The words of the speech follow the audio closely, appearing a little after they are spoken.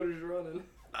footage running.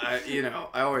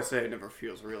 I always say it never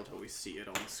feels real till we see it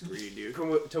on the screen, dude.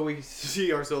 Till we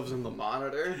see ourselves in the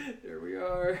monitor. There we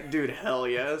are. Dude, hell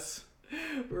yes.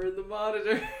 We're in the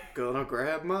monitor. Gonna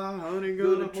grab my honey,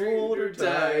 gonna hold her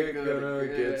tight, gonna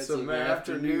get some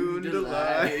afternoon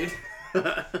delight.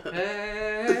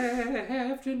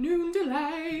 Afternoon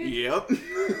delight. Yep.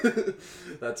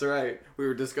 That's right. We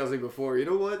were discussing before, you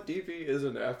know what? DP is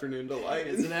an afternoon delight.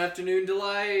 It's an afternoon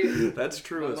delight. That's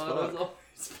true as fuck. Always...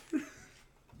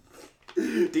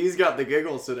 D's got the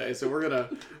giggles today, so we're gonna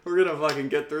fucking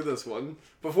get through this one.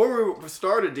 Before we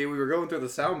started, D, we were going through the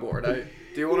soundboard. Do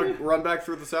you want to run back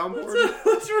through the soundboard?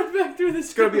 Let's run back through this.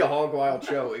 It's gonna be a hog wild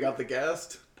show. We got the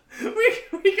guest.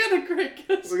 We got a great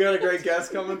guest. We got a great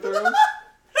guest coming through.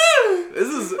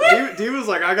 D was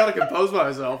like, I gotta compose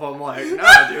myself. I'm like,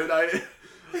 nah, dude.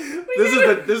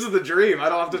 This is the dream. I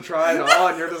don't have to try it all,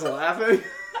 and you're just laughing.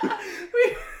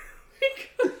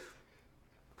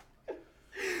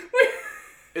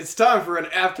 It's time for an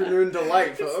afternoon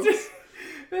delight, folks.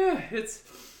 It's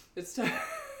time.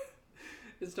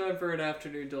 It's time for an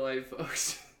afternoon delight,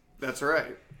 folks. That's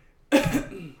right.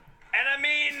 And I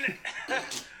mean,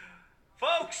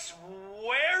 folks,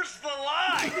 where's the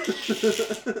line?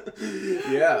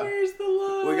 Yeah. Where's the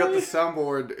line? We got the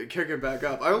soundboard kicking back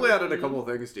up. I only added a couple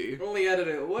things, D. Only added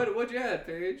it. What'd you add,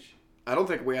 Paige? I don't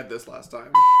think we had this last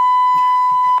time.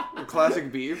 Classic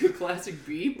beep. Classic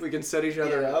beep. We can set each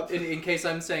other up. In case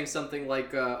I'm saying something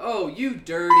like, oh, you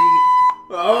dirty.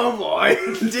 Oh boy,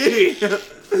 D.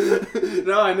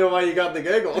 Now I know why you got the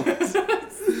giggles.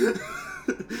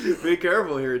 Be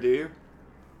careful here, D.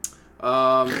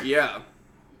 Yeah.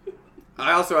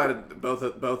 I also added both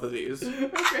of these.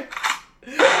 Okay.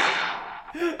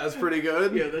 That's pretty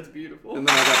good. Yeah, that's beautiful. And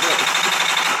then I got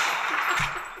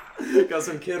this. Got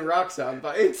some Kid Rock sound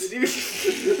bites.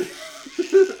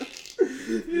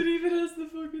 It even has the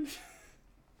fucking...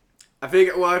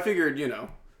 I figured, you know,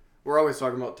 we're always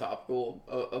talking about topical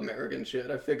American shit.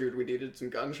 I figured we needed some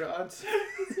gunshots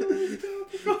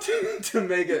to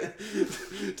make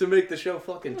the show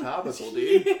fucking topical,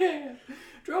 dude. Yeah.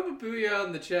 Drop a booyah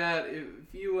in the chat if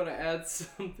you want to add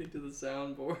something to the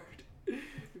soundboard.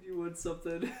 If you want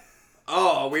something...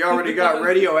 Oh, we already got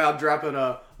Radio out dropping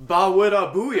a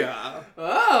Bawita Booyah.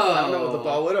 Oh! I don't know what the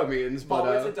Bawita means, but...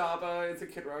 It's a Daba, it's a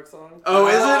Kid Rock song. Oh,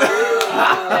 is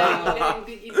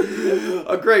it?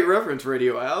 A great reference,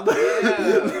 Radio Al.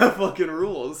 Yeah. That fucking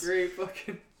rules. Great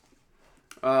fucking...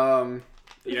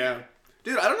 Yeah.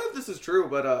 Dude, I don't know if this is true,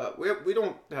 but we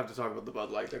don't have to talk about the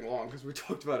Bud Light thing long, because we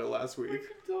talked about it last week. We can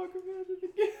talk about it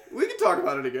again. We can talk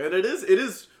about it again. It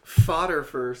is fodder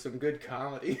for some good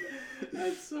comedy.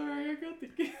 I'm sorry, I got the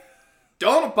giggles.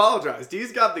 Don't apologize.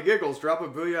 D's got the giggles. Drop a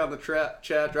booyah on the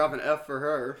chat. Drop an F for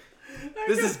her.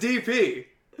 This is DP.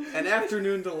 An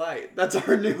afternoon delight. That's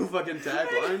our new fucking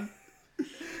tagline.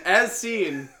 As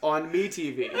seen on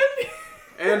MeTV.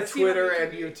 And Twitter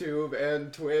and YouTube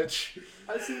and Twitch.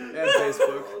 And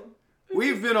Facebook.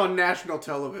 We've been on national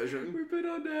television. We've been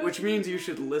on national. Which means you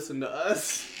should listen to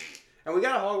us. And we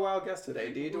got a hog wild guest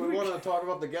today, D. Do we want to talk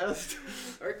about the guest?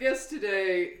 Our guest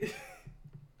today...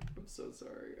 I'm so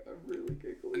sorry. I'm really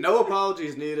giggling. No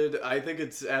apologies needed. I think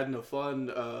it's adding a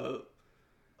fun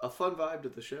vibe to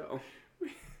the show.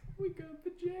 We got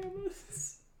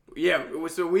pajamas. Yeah,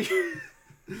 so we...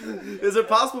 Is it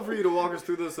possible for you to walk us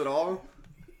through this at all?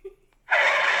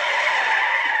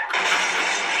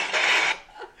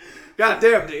 God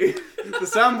damn, D. The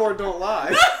soundboard don't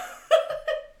lie.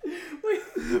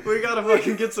 We gotta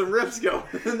fucking get some riffs going.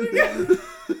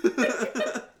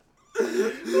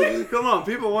 Come on,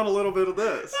 people want a little bit of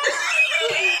this.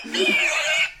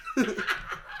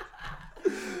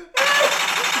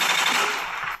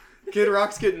 Kid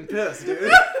Rock's getting pissed,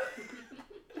 dude.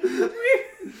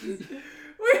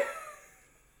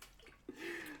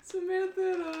 Samantha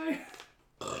and I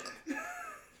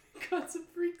got some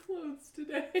free clothes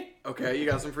today. Okay, you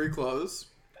got some free clothes.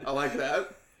 I like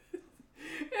that.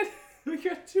 And we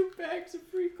got 2 bags of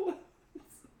free clothes.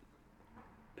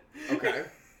 Okay.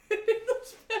 And in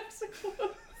those bags of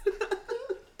clothes,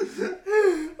 we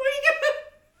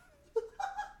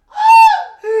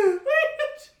got 2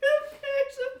 pairs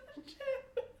of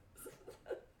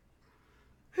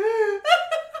pajamas.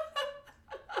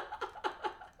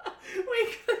 We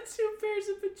got 2 pairs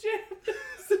of pajamas.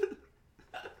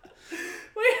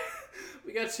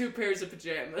 We got 2 pairs of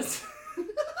pajamas.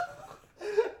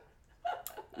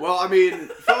 Well, I mean,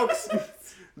 folks,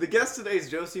 The guest today is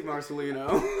Josie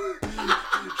Marcellino.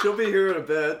 She'll be here in a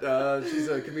bit. She's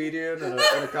a comedian and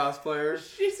a cosplayer.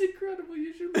 She's incredible.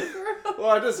 You should look her up.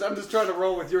 Well, I'm just trying to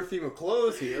roll with your theme of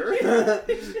clothes here.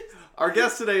 Our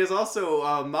guest today is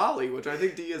also Molly, which I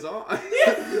think D is on. I'm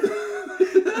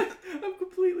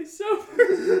completely sober.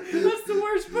 That's the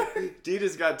worst part. D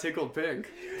just got tickled pink.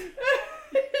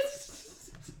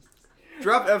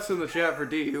 Drop F's in the chat for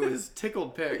D, who is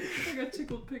tickled pink. I got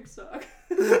tickled pink sock.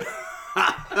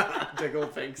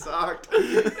 Tickled pink sock.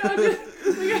 We got 2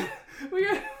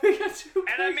 pigs.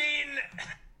 And I mean,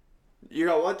 You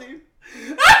got what, D?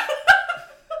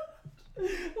 Play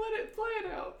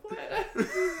it out.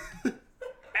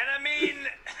 and I mean,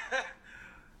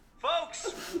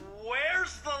 folks,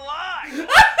 where's the line?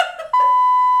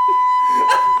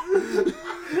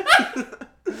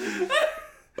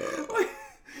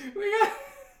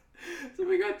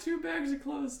 we got 2 bags of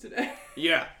clothes today.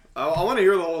 Yeah, I want to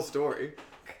hear the whole story.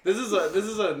 This is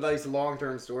a nice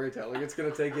long-term storytelling. It's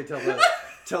gonna take you till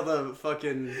the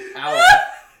fucking hour,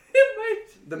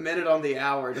 the minute on the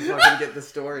hour to fucking get the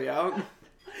story out. We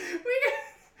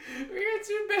got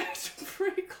 2 bags of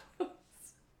free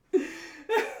clothes,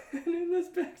 and in those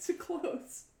bags of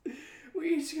clothes,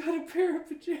 we each got a pair of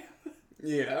pajamas.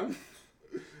 Yeah,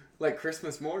 like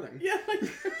Christmas morning. Yeah, like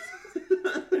Christmas.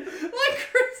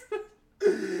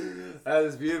 That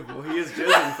is beautiful. He is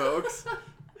jizzing, folks.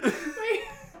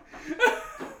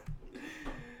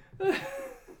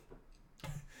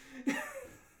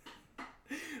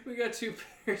 We got 2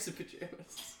 pairs of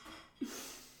pajamas.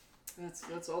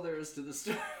 That's all there is to the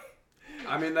story.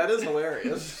 I mean, that is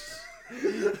hilarious.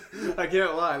 I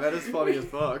can't lie. That is funny as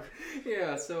fuck.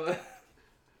 Yeah, so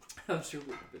I'm sure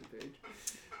we'll have been paid.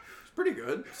 It's pretty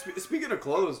good. Speaking of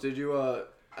clothes, did you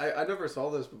I never saw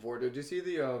this before. Did you see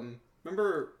the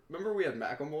remember we had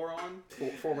Macklemore on,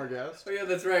 former guest? Oh yeah,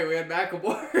 that's right. We had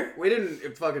Macklemore. We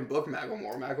didn't fucking book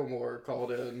Macklemore. Macklemore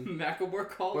called in Macklemore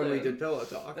called when in. we did Pillow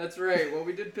Talk. That's right. When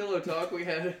we did Pillow Talk, we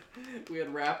had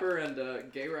rapper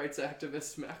and gay rights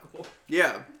activist Macklemore.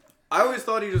 Yeah. I always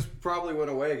thought he just probably went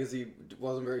away because he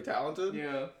wasn't very talented.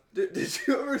 Yeah. Did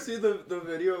you ever see the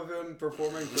video of him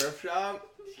performing Thrift Shop?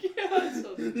 Yeah, I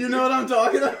saw that. You know what I'm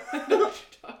talking about? I know what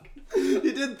you're talking about.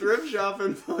 He did Thrift Shop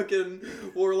and fucking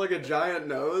wore like a giant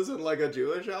nose and like a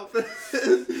Jewish outfit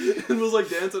and was like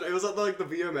dancing. It was at like the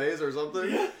VMAs or something.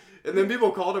 Yeah. And then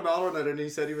people called him out on it and he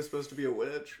said he was supposed to be a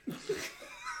witch.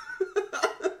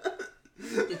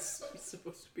 It's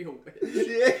supposed to be a witch.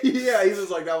 Yeah, he was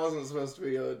like, that wasn't supposed to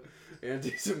be an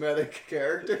anti-Semitic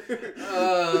character.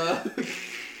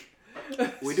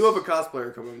 We do have a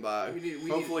cosplayer coming by.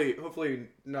 Hopefully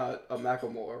not a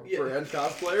Macklemore brand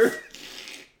cosplayer.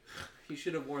 He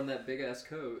should have worn that big ass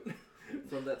coat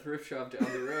from that thrift shop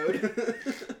down the road.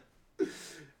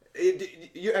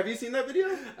 Have you seen that video?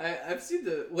 I've seen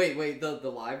the the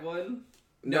live one.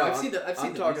 No, I'm the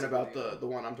talking music about video. the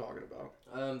one I'm talking about.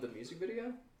 The music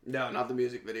video. No, not the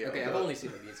music video. Okay, I've only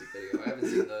seen the music video. I haven't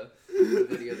seen the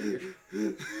video that you're.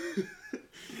 I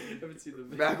haven't seen the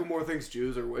video. Macklemore thinks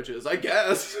Jews are witches, I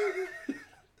guess.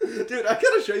 Dude, I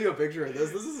gotta show you a picture of this.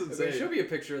 This is insane. Okay, show me a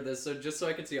picture of this, just so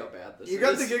I can see how bad this is. You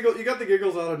got the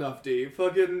giggles out enough, D.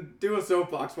 Fucking do a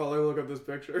soapbox while I look up this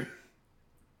picture.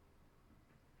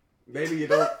 Maybe you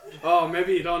don't. Oh,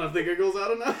 maybe you don't have the giggles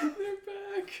out enough. They're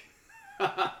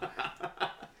back.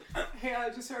 Hey, I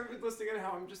just started listening at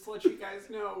home just to let you guys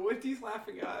know what he's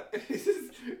laughing at. This is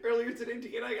earlier today,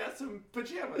 D and I got some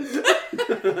pajamas.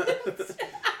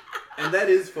 And that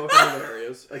is fucking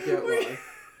hilarious. I can't lie.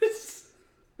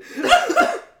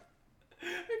 I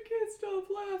can't stop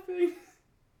laughing.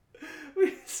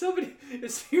 Somebody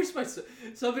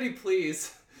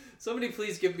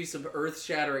please give me some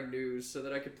earth-shattering news so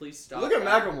that I can please stop. Look at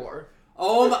Macklemore.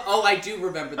 Oh, I do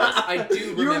remember this.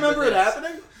 You remember it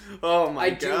happening? Oh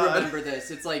my god. I do remember this.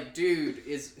 It's like, dude,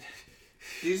 is...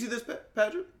 Do you see this,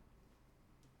 Patrick?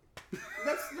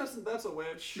 That's a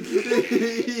witch.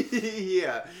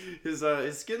 Yeah. His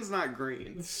skin's not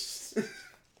green.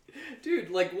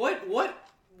 Dude, like, what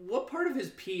part of his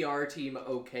PR team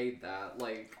okayed that?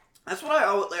 Like... That's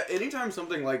what anytime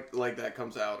something like that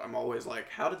comes out, I'm always like,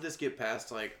 how did this get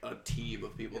past, like, a team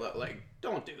of people that, like,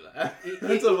 don't do that?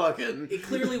 That's a fucking... It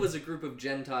clearly was a group of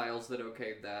Gentiles that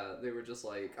okayed that. They were just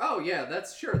like, oh, yeah,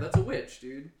 that's a witch,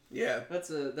 dude. Yeah. That's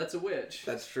a witch.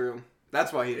 That's true.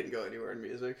 That's why he didn't go anywhere in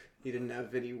music. He didn't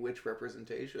have any witch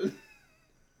representation.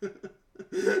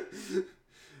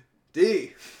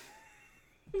 D.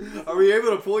 Are we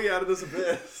able to pull you out of this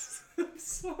abyss? I'm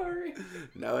sorry.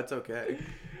 No, it's okay.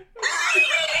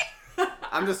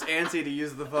 I'm just antsy to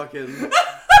use the fucking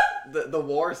the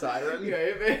war siren. Yeah,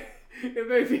 it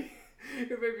may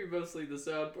It may be mostly the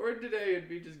soundboard today and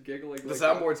me just giggling. The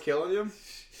soundboard's killing you?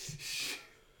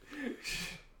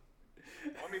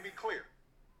 Let me be clear.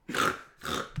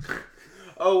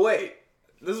 Oh, wait.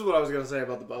 This is what I was going to say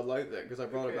about the Bud Light thing, because I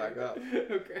brought it back up.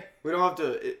 Okay. We don't have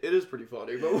to... It is pretty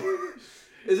funny, but...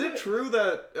 Is it true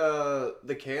that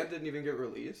the can didn't even get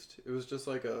released? It was just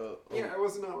like a... Yeah, it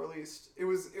was not released. It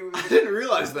was. I didn't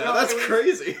realize that. No, That's it was-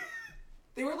 crazy.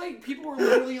 They were like, people were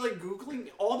literally like Googling,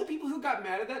 all the people who got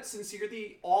mad at that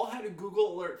sincerely all had a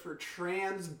Google alert for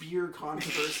trans beer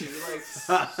controversy. Like,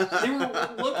 they were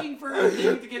looking for a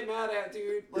thing to get mad at,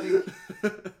 dude. Like,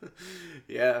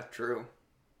 Yeah, true.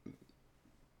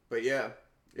 But yeah,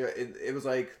 it was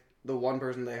like the one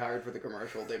person they hired for the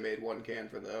commercial, they made one can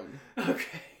for them.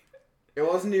 Okay. It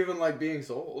wasn't even like being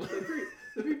sold.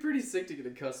 That'd be pretty sick to get a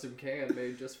custom can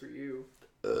made just for you.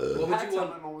 What would that's you want?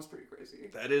 something almost pretty crazy.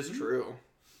 That is true.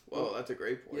 Whoa, that's a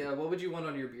great point. Yeah, what would you want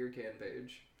on your beer can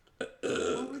page?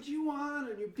 What would you want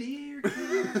on your beer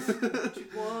can? What you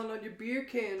want on your beer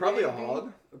can? Probably a baby?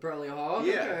 hog. Probably a hog.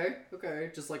 Yeah.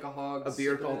 Okay. Just like a hog. A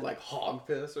beer sipping called it. like hog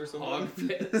piss or something. Hog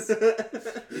piss.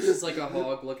 It's just like a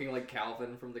hog looking like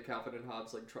Calvin from the Calvin and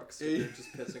Hobbes like truck sticker,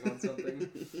 just pissing on something.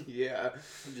 Yeah.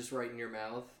 And just right in your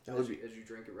mouth That as would you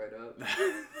drink it right up.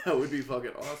 That would be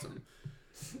fucking awesome.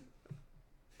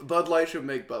 Bud Light should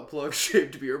make butt plug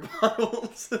shaped beer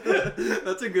bottles.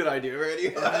 That's a good idea,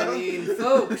 right? I mean,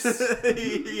 folks.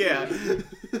 Yeah. And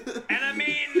I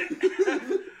mean,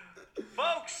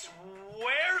 folks,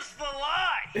 where's the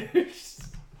lie?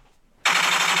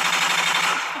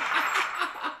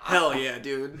 Hell yeah,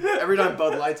 dude. Every time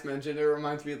Bud Light's mentioned, it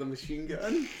reminds me of the machine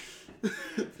gun. I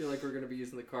feel like we're gonna be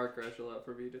using the car crash a lot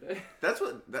for me today. That's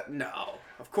what... No,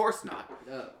 of course not.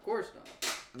 Of course not.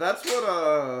 That's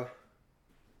what,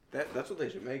 that's what they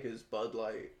should make is Bud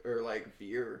Light, or like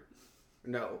beer.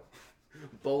 No.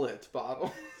 Bullet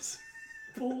bottles.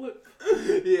 Bullet.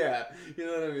 Yeah, you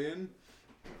know what I mean?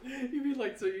 You mean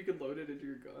like so you can load it into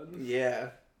your gun? Yeah.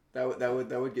 That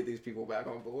would get these people back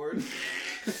on board.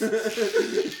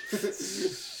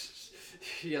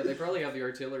 Yeah, they probably have the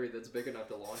artillery that's big enough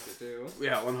to launch it too.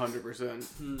 Yeah, 100%.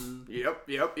 Hmm. Yep.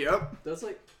 That's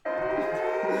like. Yeah,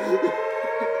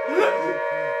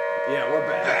 we're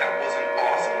back. That was an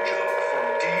awesome joke from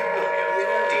D. Williams.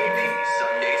 DP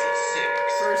Sundays at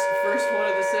 6. First one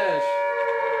of the sesh.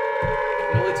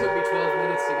 It only took me 12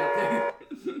 minutes to get there.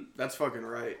 That's fucking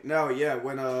right. No, yeah,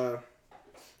 when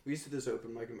we used to do this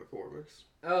open mic in McCormick's.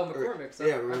 Oh, McCormick's.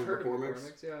 Yeah, I've remember heard McCormick's? of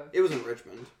McCormick's, yeah. It was in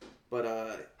Richmond, but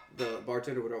the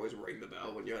bartender would always ring the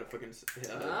bell when you had a fucking joke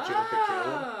to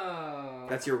kill.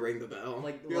 That's your ring the bell.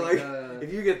 You're like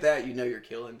if you get that, you know you're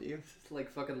killing, dude.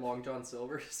 Like fucking Long John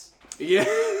Silver's. Yeah.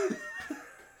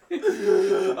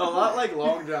 A lot like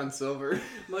Long John Silver.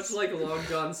 Much like Long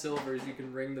John Silver's, you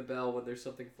can ring the bell when there's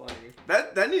something funny.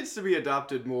 That needs to be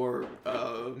adopted more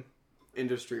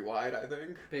industry wide, I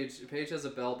think. Paige has a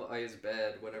bell by his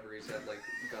bed whenever he's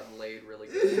gotten laid really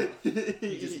good.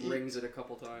 He just rings it a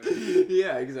couple times.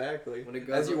 Yeah, exactly. When it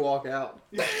goes As you walk out.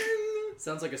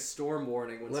 Sounds like a storm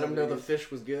warning when Let him know the somebody-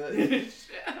 fish was good.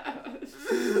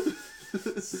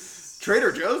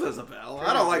 Trader Joe's has a bell.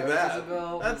 I don't like Joe's that. has a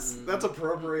bell? That's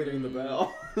appropriating the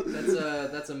bell.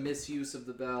 That's a misuse of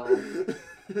the bell.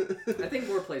 I think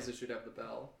more places should have the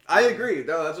bell. I agree.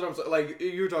 No, that's what I'm saying. Like,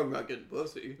 you were talking about getting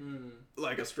pussy. Mm.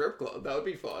 Like a strip club. That would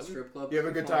be fun. Strip club You have a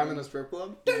would be good time fun. in a strip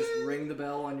club? You just ring the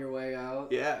bell on your way out,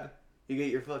 Yeah. You get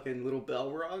your fucking little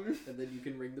bell rung. and then you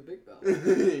can ring the big bell.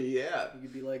 Yeah. You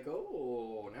could be like,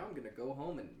 oh, now I'm gonna go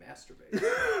home and masturbate.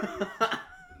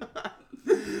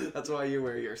 That's why you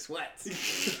wear your sweats.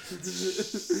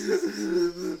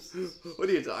 What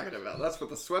are you talking about? That's what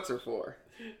the sweats are for.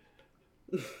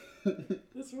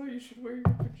 That's why you should wear your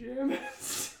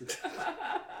pajamas.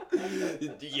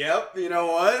 Yep, you know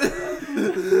what?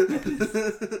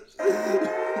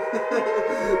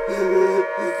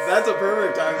 That's a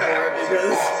perfect time for it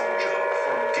because Awesome joke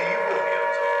from D.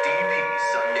 Williams. DP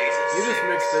Sundays at 6. you just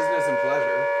mixed business and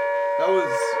pleasure. That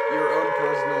was your own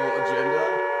personal agenda.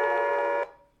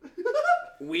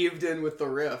 Weaved in with the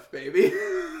riff, baby.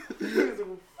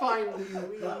 Finally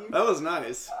leave. That was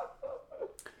nice.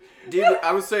 Dude,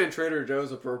 I was saying Trader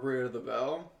Joe's appropriated the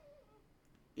bell.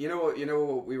 You know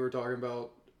what we were talking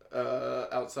about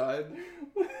outside?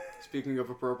 Speaking of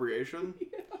appropriation.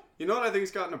 Yeah. You know what I think's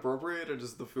gotten appropriated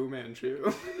is the Fu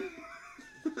Manchu.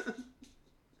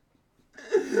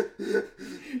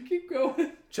 Keep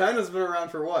going. China's been around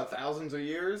for what, thousands of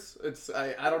years?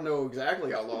 I don't know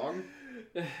exactly how long.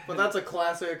 But that's a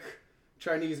classic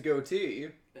Chinese goatee.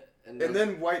 And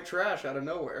then white trash out of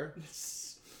nowhere.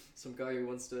 some guy who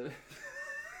wants to.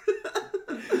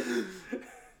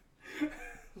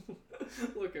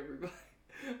 Look, everybody.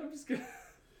 I'm just gonna.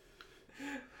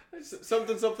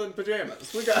 Something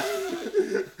pajamas. We got.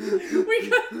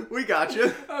 We got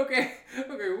you. Okay.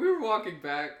 We were walking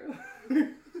back.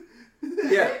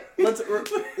 Yeah, let's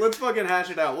fucking hash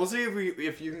it out. We'll see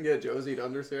if you can get Josie to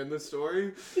understand this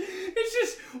story. It's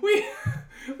just we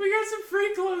got some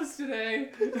free clothes today.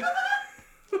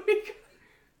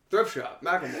 Thrift shop,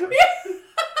 Macklemore.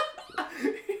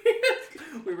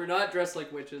 We were not dressed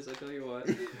like witches, I tell you what.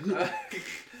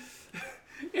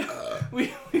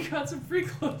 We got some free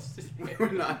clothes today.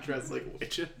 We're not dressed like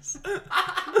witches.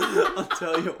 I'll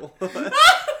tell you what.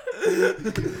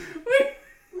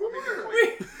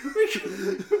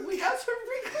 We got some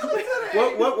free clothes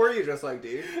today. What were you dressed like,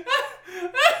 D?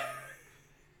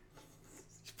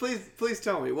 Please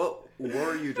tell me, what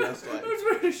were you dressed like? I was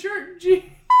wearing a shirt and jeans.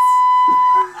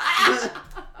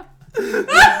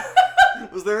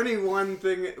 Was there any one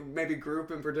thing, maybe group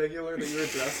in particular, that you were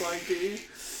dressed like, D?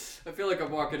 I feel like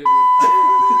I'm walking into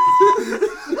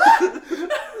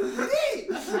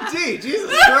D,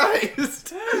 Jesus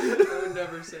Christ! I would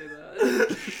never say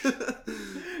that.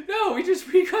 No, we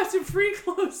got some free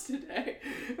clothes today,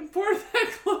 and part of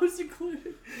that clothes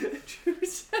included 2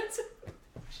 sets of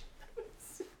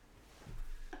pajamas.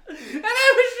 And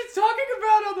I was just talking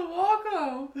about on the walk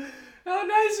home how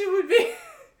nice it would be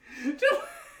to.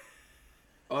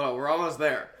 Oh no, we're almost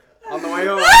there. On the way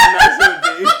home, how nice it would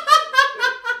be.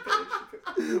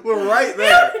 We're right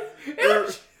there.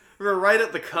 We're right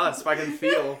at the cusp. I can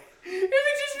feel. It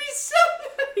would just be so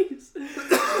nice.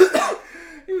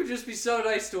 It would just be so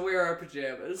nice to wear our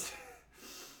pajamas.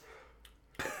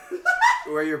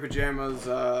 Wear your pajamas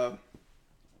for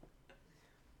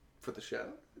the show.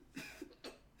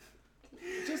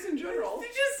 Just in general.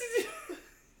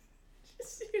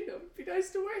 Just you know, it'd be nice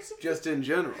to wear some. Just in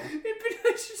general. It'd be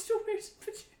nice just to wear some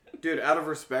pajamas. Dude, out of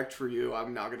respect for you,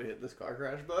 I'm not gonna hit this car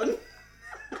crash button.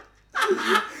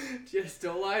 Just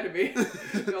don't lie to me.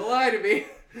 Don't lie to me.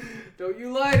 Don't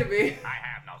you lie to me. I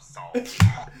have no soul.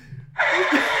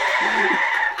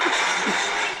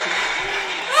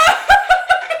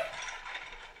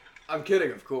 I'm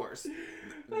kidding, of course.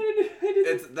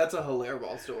 That's a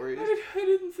hilarious story. I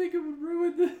didn't think it would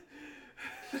ruin the.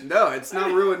 No, it's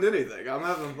not ruined anything. I'm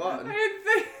having fun. I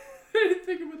didn't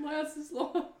think it would last this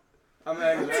long. I'm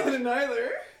hanging I out. didn't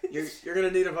either. You're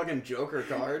gonna need a fucking Joker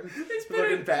card It's to been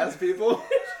fucking pass people.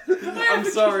 have I'm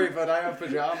a sorry, but I have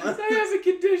pajamas. I have a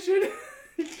condition.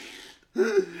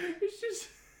 It's just.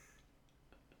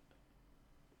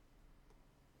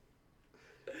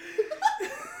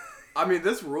 I mean,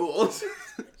 this rules.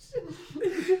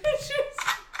 It's just.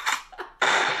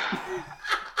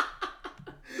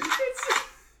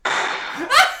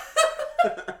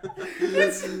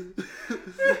 It's.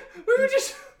 We were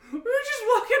just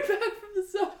walking back from the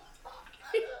subway.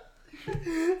 And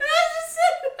I was just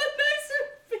saying how nice it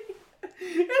would be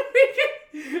if we could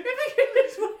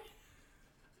just.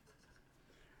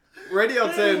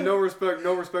 Radio saying no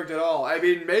respect at all. I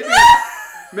mean, maybe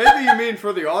you mean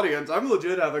for the audience. I'm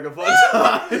legit having a fun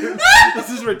time. This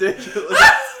is ridiculous.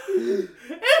 It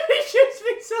would just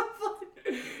be so fun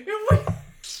if we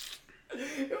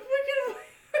could.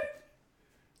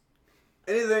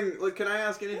 Anything? Like, can I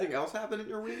ask anything else happened in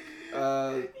your week?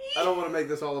 I don't want to make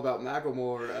this all about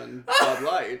Macklemore and Bud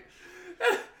Light.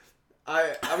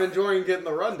 I'm enjoying getting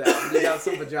the rundown. You got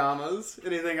some pajamas.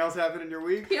 Anything else happened in your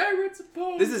week? Yeah, I read some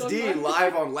poems. This is on D my-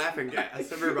 live on Laughing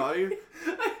Gas, everybody.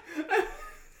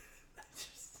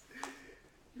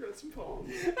 You read some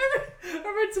poems. I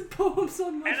read some poems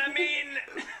on my. And I mean,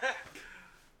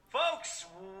 folks,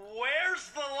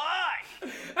 where's the lie?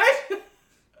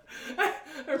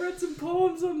 I read some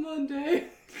poems on Monday.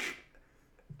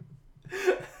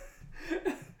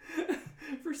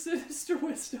 For Sinister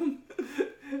Wisdom.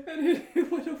 And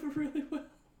it went over really well.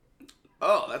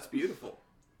 Oh, that's beautiful.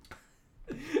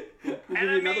 We'll give And you I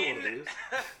another mean, one of these.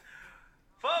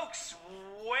 folks,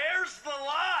 where's the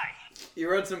lie?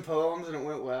 You read some poems and it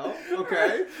went well?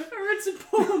 Okay. I read some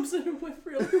poems and it went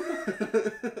really well.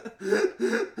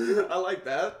 I like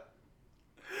that.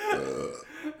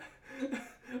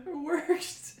 It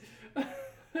worked.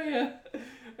 I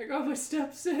got my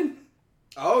steps in.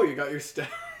 Oh, you got your step.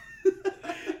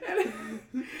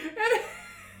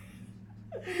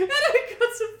 And I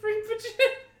got some free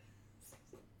pajamas.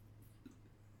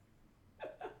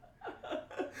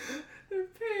 They're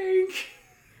pink.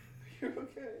 You're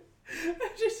okay.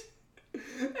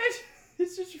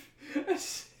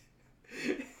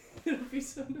 It'll be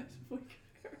so nice if we can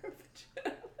wear our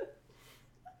pajamas.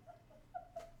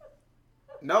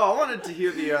 No, I wanted to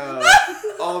hear the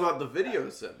all about the video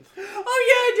synth. Oh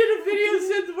yeah, I did a video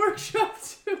synth workshop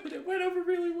too, and it went over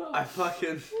really well. I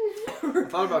fucking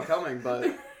thought about coming,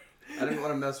 but I didn't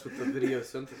want to mess with the video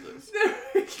synthesis.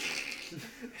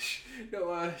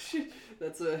 No, shit.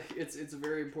 It's a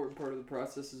very important part of the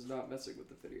process is not messing with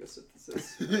the video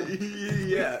synthesis.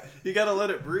 Yeah, you gotta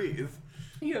let it breathe.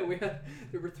 Yeah,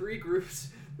 there were 3 groups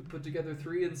who put together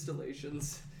 3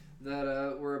 installations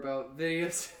that were about video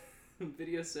synths.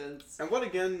 And what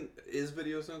again is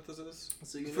video synthesis?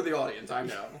 So for the audience, I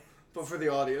know, but for the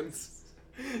audience.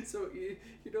 So you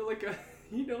know like a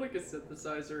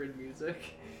synthesizer in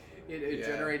music. It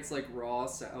generates like raw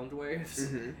sound waves,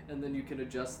 and then you can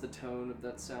adjust the tone of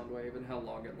that sound wave and how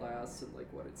long it lasts and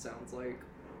like what it sounds like.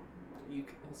 You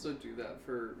can also do that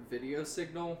for video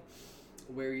signal,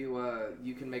 where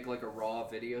you can make like a raw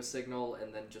video signal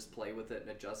and then just play with it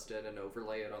and adjust it and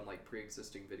overlay it on like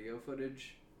pre-existing video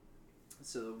footage.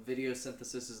 So video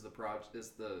synthesis is the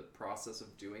process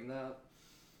of doing that.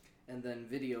 And then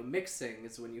video mixing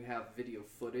is when you have video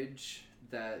footage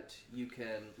that you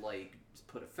can like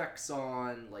put effects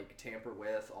on, like tamper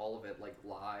with, all of it like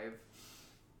live.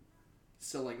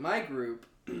 So like my group,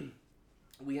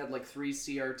 we had like 3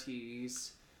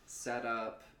 CRTs set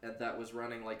up, and that was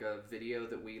running like a video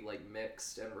that we like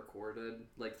mixed and recorded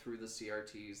like through the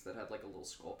CRTs that had like a little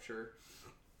sculpture.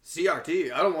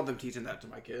 CRT? I don't want them teaching that to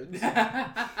my kids.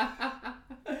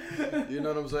 You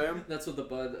know what I'm saying? That's what the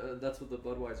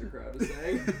Budweiser crowd is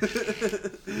saying.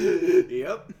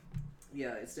 Yep.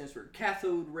 Yeah, it stands for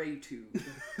cathode ray tube.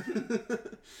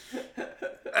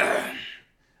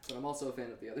 But I'm also a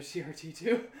fan of the other CRT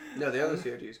too. No, the other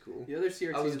CRT is cool. The other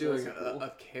CRT I was is doing also cool.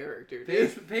 a character.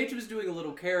 Paige was doing a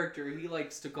little character he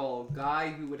likes to call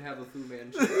guy who would have a Fu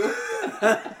Manchu.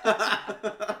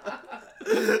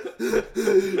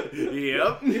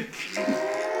 Yep.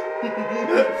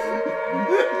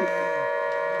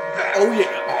 That Oh, was yeah.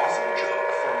 an awesome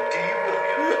joke from D.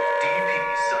 William. DP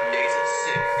Sundays at 6.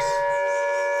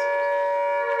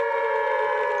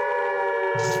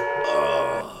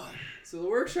 So the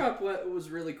workshop was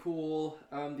really cool.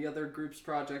 The other group's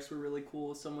projects were really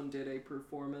cool. Someone did a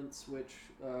performance, which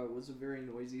was a very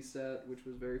noisy set, which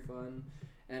was very fun.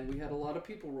 And we had a lot of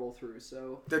people roll through,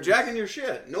 so... They're jacking your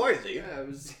shit. Noisy. Yeah, it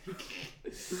was...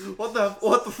 What the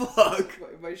fuck?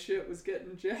 my shit was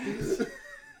getting jacked.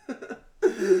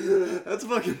 That's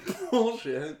fucking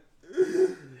bullshit.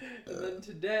 And then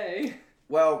today...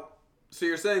 Well, so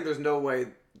you're saying there's no way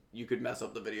you could mess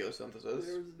up the video synthesis?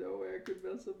 There was no way I could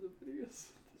mess up the video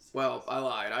synthesis. Well, I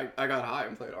lied. I got high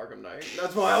and played Arkham Knight.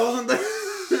 That's why I wasn't there.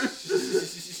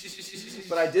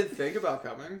 But I did think about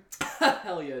coming.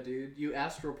 Hell yeah, dude. You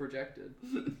astral projected.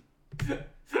 I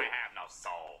have no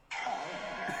soul.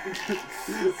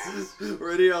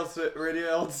 Radio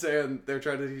saying they're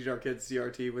trying to teach our kids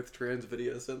CRT with trans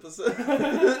video synthesis.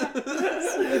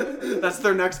 That's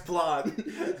their next plot.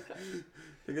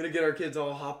 They're gonna get our kids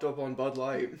all hopped up on Bud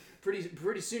Light.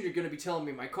 Pretty soon you're gonna be telling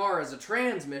me my car has a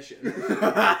transmission. Dude,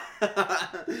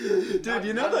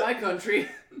 you know Not that in my country.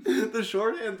 the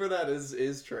shorthand for that is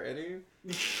tranny.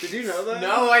 Did you know that?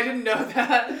 No, I didn't know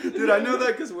that. Dude, I know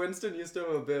that because Winston used to have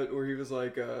a bit where he was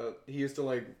like, he used to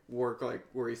like work like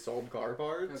where he sold car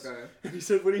parts. Okay. And he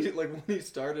said when he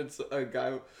started, a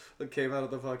guy like came out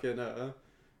of the fucking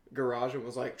garage and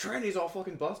was like, tranny's all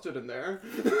fucking busted in there.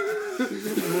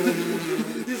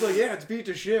 He's like, yeah, it's beat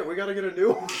to shit. We gotta get a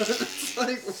new one. It's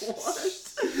like,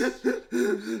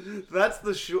 what?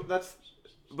 That's.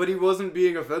 But he wasn't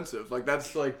being offensive. Like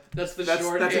that's the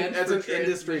shorthand. That's an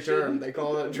industry term. They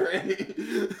call it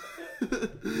tranny.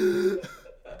 And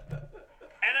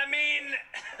I mean,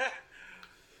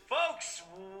 folks,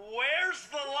 where's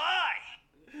the lie?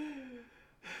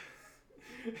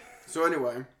 So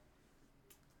anyway,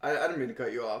 I didn't mean to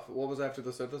cut you off. What was after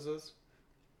the synthesis?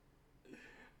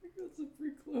 I got some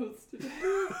free clothes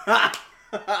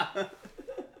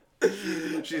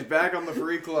today. She's back on the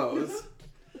free clothes.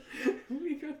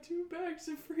 We got 2 bags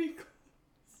of free clothes.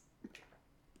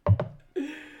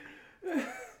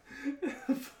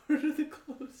 Part of the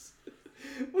clothes.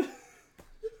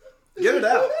 Get it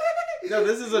out. No,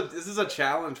 this is a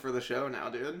challenge for the show now,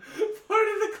 dude. Part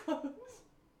of the clothes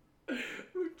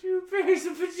were 2 pairs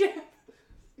of pajamas.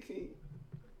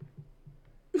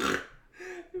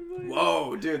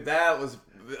 Whoa, dude, that was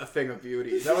a thing of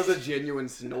beauty. That was a genuine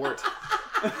snort.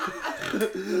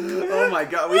 Oh my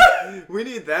god, we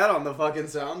need that on the fucking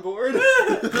soundboard.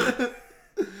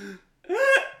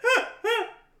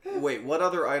 Wait, what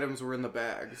other items were in the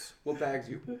bags? What bags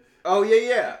you? Oh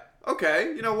yeah.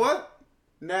 Okay, you know what?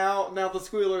 Now the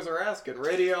squealers are asking.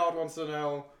 Radio wants to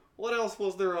know What else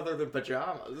was there other than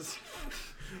pajamas?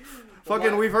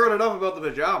 Fucking, we've heard enough about the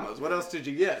pajamas. What else did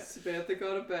you get? Samantha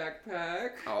got a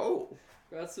backpack. Oh.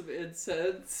 Got some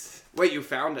incense. Wait, you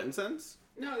found incense?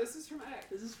 No, this is from Egg.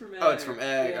 This is from Egg. Oh, it's from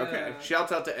Egg. Yeah. Okay.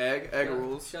 Shouts out to Egg. Egg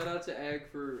rules. Shout out to Egg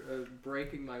for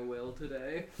breaking my will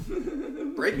today.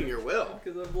 Breaking your will?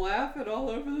 Because I'm laughing all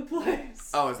over the place.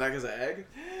 Oh, is that because of Egg?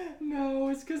 No,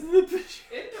 it's because of the pajamas.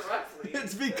 Indirectly.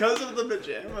 It's because of the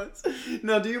pajamas.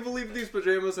 Now, do you believe these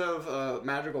pajamas have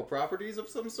magical properties of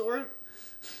some sort?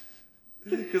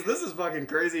 Because this is fucking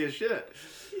crazy as shit.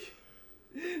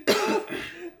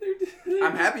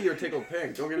 I'm happy you're tickled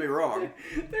pink, don't get me wrong.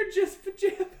 They're just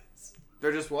pajamas.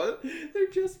 They're just what? They're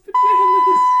just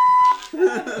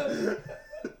pajamas.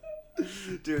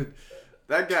 Dude,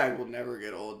 that gag will never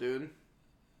get old, dude.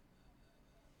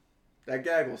 That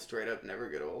gag will straight up never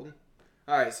get old.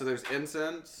 Alright, so there's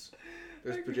incense,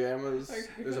 there's pajamas,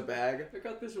 there's a bag. I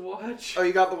got this watch. Oh,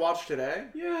 you got the watch today?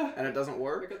 Yeah. And it doesn't I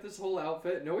work? got this whole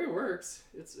outfit. No, it works.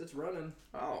 It's running.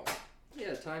 Oh.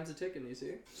 Yeah, time's a ticking, you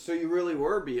see. So you really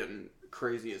were being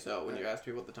crazy as hell when you asked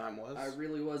me what the time was? I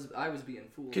really was. I was being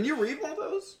fooled. Can you read one of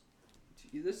those?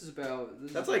 This is about.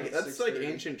 This That's is like about that's like 6:30.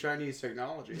 ancient Chinese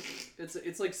technology.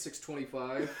 It's like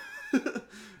 6:25.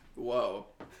 Whoa.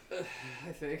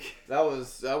 I think. That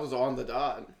was on the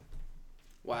dot.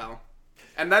 Wow.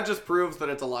 And that just proves that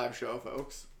it's a live show,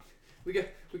 folks. We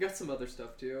got some other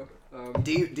stuff too.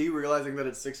 Do you realizing that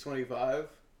it's 6:25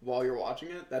 while you're watching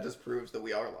it? That just proves that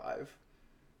we are live.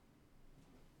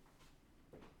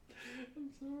 I'm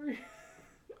sorry.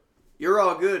 You're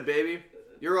all good, baby.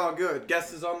 You're all good.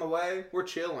 Guest is on the way. We're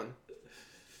chilling.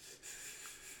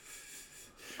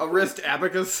 A wrist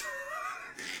abacus.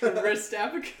 A wrist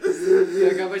abacus. Yeah,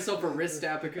 I got myself a wrist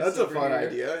abacus. That's a over fun here.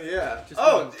 idea, yeah. Just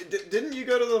Oh, didn't you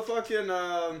go to the fucking,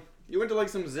 you went to like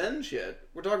some Zen shit.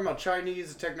 We're talking about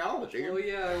Chinese technology. Oh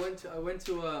yeah, I went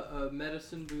to a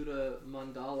medicine Buddha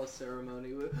mandala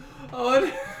ceremony with. Oh,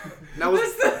 and That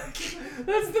was-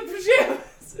 that's the pajamas.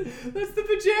 That's the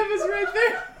pajamas right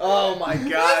there. Oh my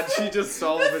god, she just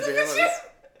saw the That's the pajamas.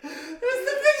 That's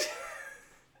the pajamas.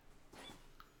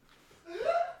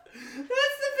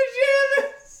 That's the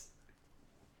pajamas.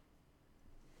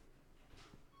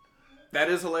 That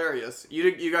is hilarious.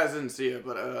 You guys didn't see it,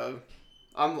 but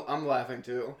I'm laughing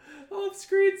too. Off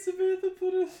screen, Samantha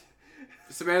put a.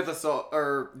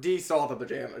 Samantha Dee saw the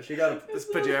pajamas. She got this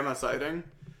pajama sighting.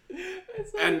 I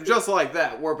saw And the- just like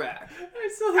that, we're back. I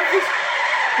saw the.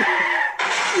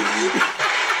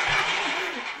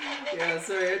 Yeah,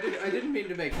 sorry, I didn't mean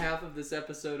to make half of this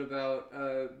episode about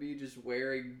me just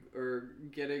wearing or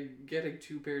getting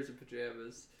 2 pairs of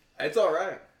pajamas. It's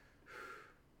alright.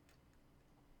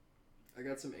 I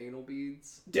got some anal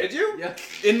beads. Did you? Yeah.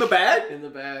 In the bag? In the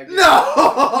bag. No!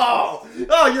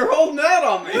 Oh, you're holding out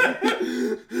on me.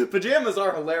 Pajamas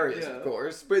are hilarious, Yeah. of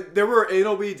course. But there were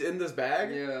anal beads in this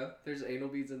bag? Yeah, there's anal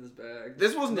beads in this bag.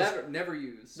 This wasn't never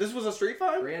used. This was a street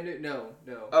find? Brand new. No.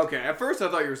 Okay, at first I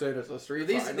thought you were saying it's a street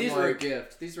These find. these I'm were a like,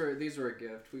 gift. These were a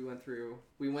gift. We went through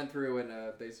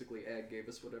and basically Egg gave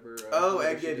us whatever. Oh,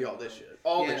 whatever Egg she gave you did all this want. shit.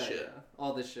 All Yeah, this shit. Yeah.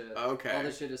 All this shit. Okay. All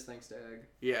this shit is thanks to Egg.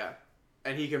 Yeah.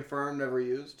 And he confirmed never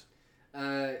used?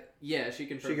 Yeah, she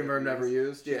confirmed. She confirmed never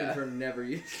used? She Yeah. confirmed never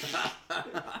used.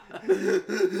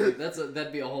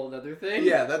 That'd be a whole other thing.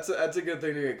 Yeah, that's a good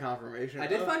thing to get confirmation I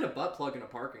did of. find a butt plug in a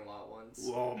parking lot once.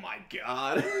 Oh my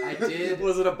god. I did.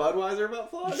 Was it a Budweiser butt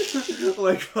plug?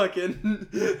 Like fucking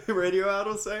Radio Out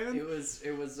was saying? It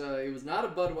was not a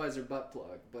Budweiser butt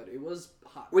plug, but it was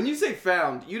hot. When you say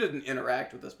found, you didn't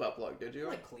interact with this butt plug, did you?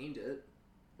 I cleaned it.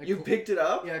 You picked it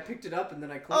up? Yeah, I picked it up and then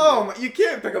I cleaned Oh, it. my, you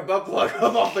can't pick a butt plug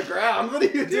up off the ground. What are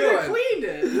you Dude, doing? I cleaned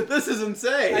it. This is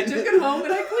insane. I took it home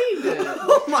and I cleaned it.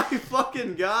 Oh my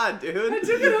fucking god, dude. I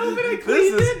took it home and I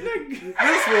cleaned it.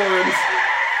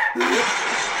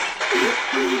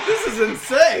 This is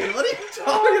insane. What are you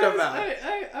talking about?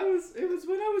 It was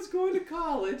when I was going to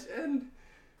college and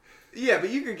Yeah,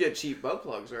 but you could get cheap butt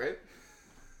plugs, right?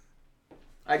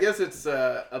 I guess it's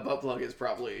a butt plug is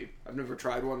probably, I've never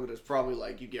tried one, but it's probably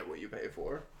like you get what you pay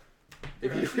for.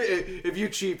 If you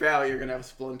cheap out, you're gonna have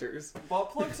splinters. Butt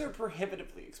plugs are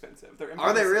prohibitively expensive.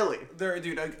 Are they really? They're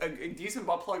dude. A decent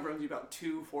butt plug runs you about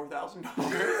 $4,000.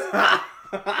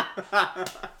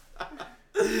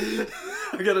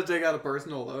 I gotta take out a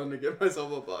personal loan to get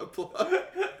myself a butt plug.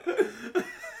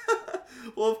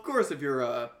 Well, of course, if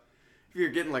you're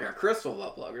getting like a crystal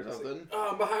butt plug or something.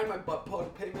 Behind my butt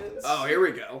plug payments. Oh, here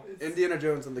we go. Indiana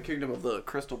Jones and the Kingdom of the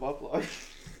Crystal Butt Plug.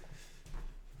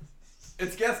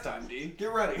 It's guest time, D.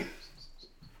 Get ready.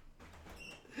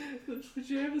 the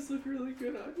pajamas look really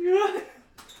good on you.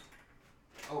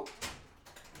 Oh.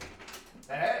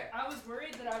 Hey. I was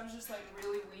worried that I was just like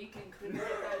really weak and couldn't get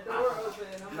that door open.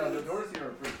 I'm No, like, the doors here are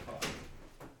pretty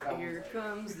fun. Here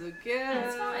comes the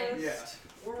That's fine. Yeah,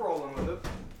 we're rolling with it.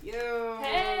 Yo.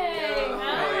 Hey, Yo.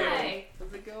 hi.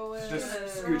 How's it going? Just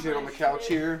scooch in on the couch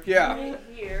here. Yeah. Right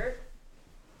here.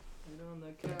 Sit on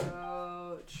the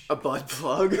couch. A butt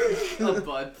plug. A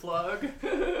bud plug.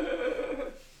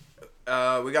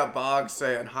 We got Boggs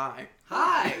saying hi.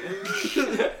 Hi.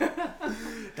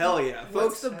 Hell yeah,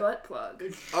 What's folks. the butt plug?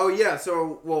 Oh yeah,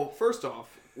 so, well, first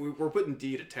off, we're putting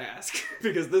Dee to task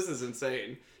because this is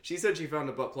insane. She said she found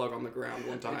a butt plug on the ground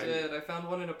one time I did. I found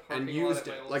one in a parking and lot used at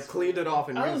my it, old like school. cleaned it off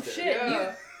and Oh used shit! it.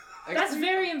 Yeah. That's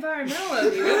very environmental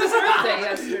of you. It was Earth Day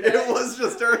yesterday. It was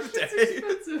just Earth Day.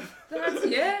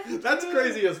 That's That's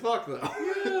crazy as fuck though.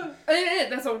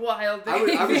 That's a wild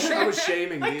thing. I was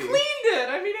shaming I Dee. cleaned it.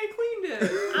 I mean, I cleaned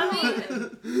it.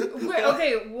 I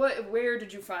mean, where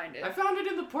did you find it? I found it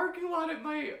in the parking lot at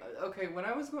my. Okay, when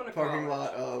I was going to Parking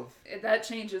college, lot of. That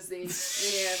changes the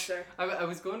answer. I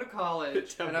was going to college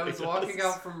It and I was definitely walking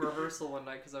does. out from rehearsal one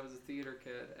night because I was a theater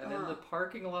kid, and in the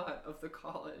parking lot of the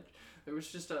college, there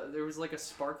was like a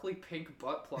sparkly pink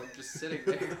butt plug just sitting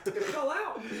there. It fell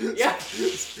out. Yeah.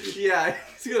 Yeah, I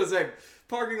was gonna say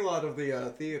parking lot of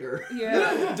the theater.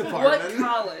 Yeah. Department. What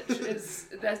college is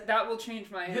that? That will change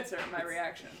my answer, my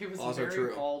reaction. He was Also very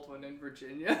true. called when in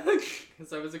Virginia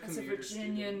because I was a It's a commuter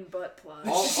Virginian butt plug.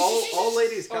 All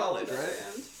ladies college, Oh,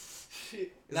 right?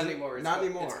 student. Not anymore. It's Not co-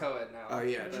 anymore. It's co-ed now. Oh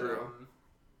yeah, But, true.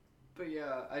 but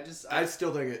yeah, I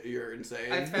still think you're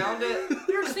insane. I found it.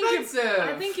 You're expensive.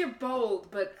 I think you're bold,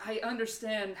 but I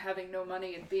understand having no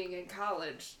money and being in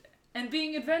college and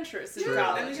being adventurous in True.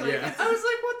 college. And Like, Yeah. I was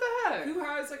like, what the heck? Who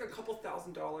has like a couple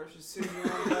 $1,000 just sitting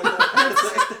around? Like,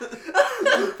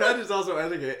 Pat is also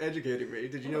educating me.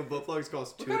 Did you know butt plugs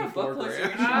cost What 2 kind to of 4 butt plugs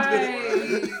grand?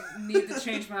 I need to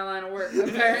change my line of work,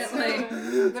 apparently.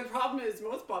 the problem is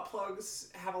most butt plugs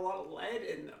have a lot of lead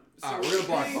in them. So We're gonna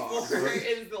block what Bob.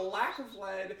 is the lack of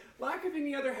lead, lack of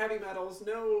any other heavy metals,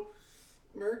 no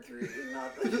mercury,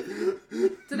 nothing.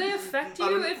 Do they affect I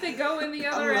you don't- if they go in the I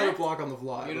other don't know how to end? block on the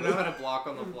fly. You don't but- know how to block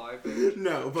on the fly, bitch.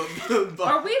 No, but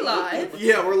Are we live?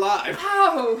 Yeah, we're live.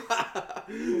 Oh,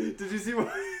 Did you see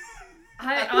what?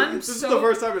 I'm This is so the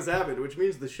first time it's happened, which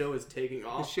means the show is taking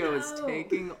off. show is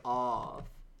taking off.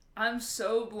 I'm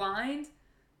so blind.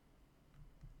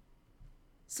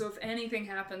 So if anything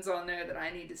happens on there that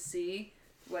I need to see,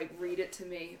 like read it to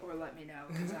me or let me know,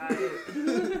 because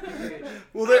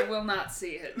Well, I will not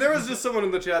see it. there was just someone in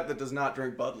the chat that does not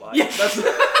drink Bud Light. Yeah.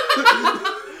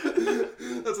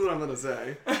 That's what I'm gonna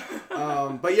say.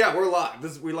 But yeah, we're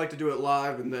live. We like to do it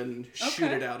live and then shoot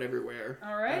Okay. it out everywhere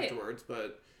All right. afterwards.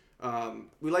 But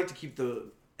we like to keep the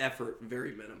effort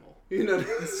very minimal. You know.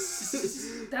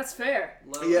 That's fair.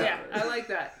 Love Yeah. Yeah, I like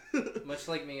that. Much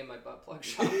like me and my butt plug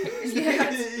shopping.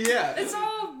 Yeah, Yeah. it's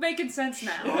all making sense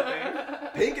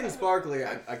now. Pink and sparkly,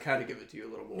 I kind of give it to you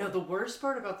a little more. No, the worst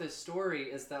part about this story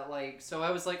is that, like, so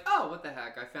I was like, oh, what the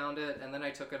heck? I found it, and then I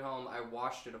took it home. I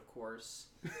washed it, of course.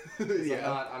 'Cause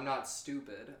Yeah. I'm not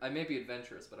stupid. I may be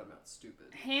adventurous, but I'm not stupid.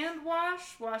 Hand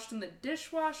wash, washed in the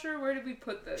dishwasher. Where did we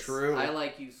put this? True. I,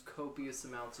 like, use copious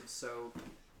amounts of soap.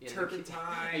 in the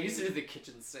Turpentine. I used it in the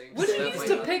kitchen sink. What did so you that use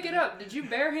my- to pick it up? Did you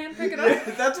bare hand pick it Yeah, up?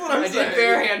 that's what I'm I saying. did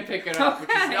bare hand pick it up,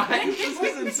 which is Okay. not. This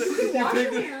was insane. You Wash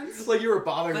picked your it- hands. It's like you were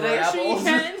bobbing But for I apples.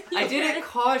 I did it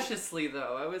cautiously,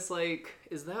 though. I was like,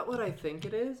 is that what I think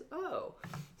it is? Oh.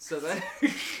 So then...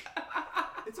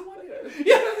 It's a wonder.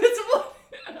 yeah, it's a Oh,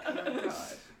 God.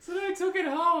 So then I took it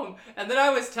home, and then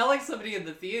I was telling somebody in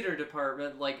the theater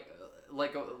department, like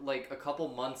a couple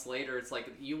months later, it's like,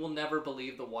 you will never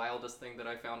believe the wildest thing that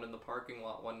I found in the parking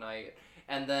lot one night.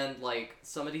 And then, like,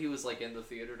 somebody who was, like, in the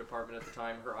theater department at the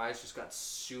time, her eyes just got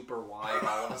super wide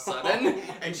all of a sudden. Oh my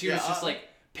And she was just God. like,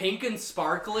 pink and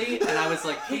sparkly, and I was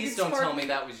like, please don't tell me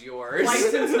that was yours.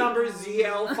 License number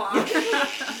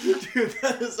ZL5. Dude,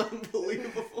 that is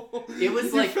unbelievable. It was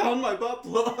you like- found my butt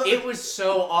plug. It was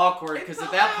so awkward, because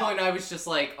at that point I was just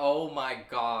like, oh my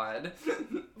god.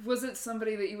 Was it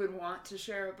somebody that you would want to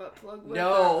share a butt plug with?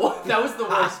 No, that was the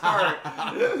worst part.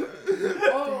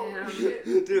 Oh, Damn. shit.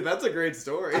 Dude, that's a great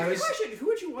story. I was- Question, who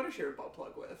would you want to share a butt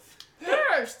plug with?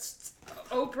 There's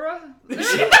Oprah. There's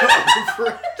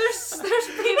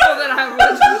people that I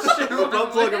would share one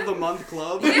butt plug with. of the month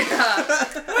club.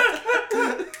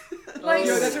 Yeah. Like,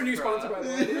 Yo, that's our new sponsor, by the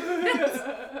way.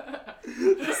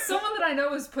 someone that I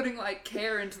know is putting like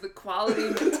care into the quality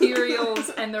of materials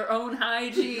and their own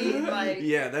hygiene. Like,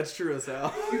 Yeah, that's true as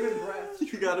hell. Human breath.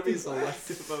 You gotta be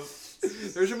selective of.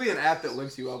 There should be an app that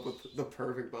links you up with the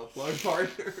perfect butt plug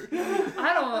partner.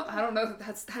 I don't know that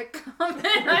that's that common.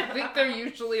 I think they're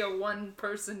usually a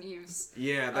one-person use.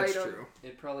 Yeah, that's item. true.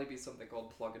 It'd probably be something called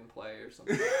plug and play or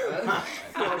something like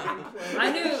that.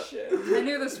 I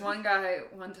knew this one guy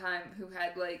one time who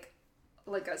had like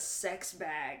a sex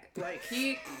bag. Like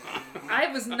I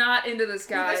was not into this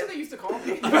guy. That's what they used to call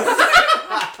me.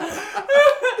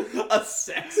 A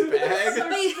sex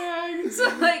bag. So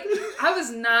like I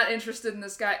was not interested in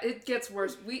this guy. It gets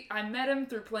worse. I met him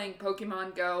through playing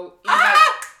Pokemon Go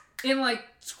in like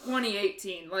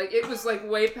 2018. Like it was like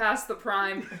way past the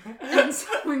prime. And so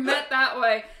we met that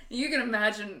way. You can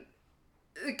imagine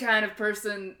the kind of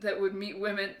person that would meet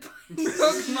women playing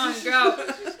Pokemon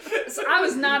Go. So I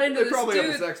was not into this probably dude.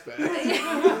 have a sex bag.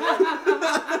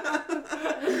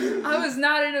 I was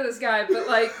not into this guy, but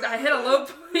like I hit a low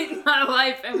point in my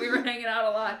life and we were hanging out a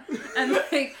lot. And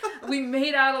like we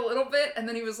made out a little bit and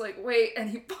then he was like, wait, and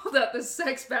he pulled out this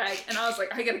sex bag and I was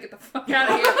like, I gotta get the fuck out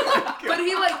of here. But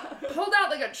he like pulled out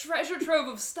like a treasure trove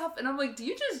of stuff and I'm like, do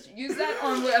you just use that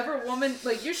on whatever woman,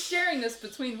 like you're sharing this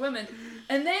between women?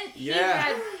 And then he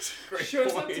had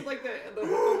Shows up to like the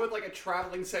woman with like a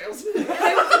traveling salesman.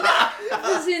 it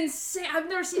was insane. I've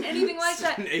never seen anything like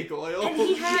that. Snake oil. And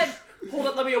he had Hold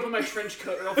up, let me open my trench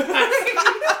coat real fast.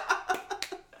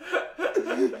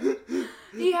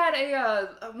 he had a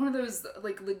one of those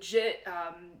like legit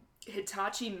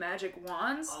Hitachi magic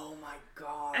wands. Oh my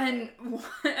god. And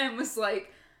was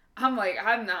like, I'm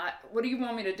not. What do you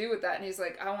want me to do with that? And he's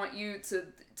like, I want you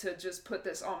to just put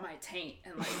this on my taint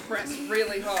and like press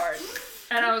really hard.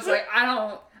 And I was like,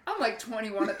 I'm like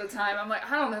 21 at the time. I'm like,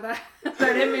 I don't know that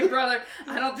hit me, brother.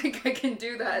 I don't think I can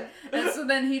do that. And so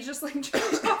then he just like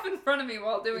jumped off in front of me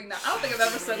while doing that. I don't think I've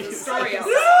ever said this story out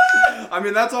loud. I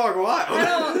mean, that's all wild.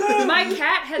 My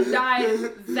cat had died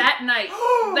that night.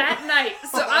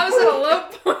 So I was at a low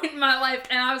point in my life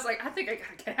and I was like, I think I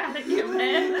gotta get out of here,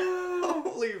 man.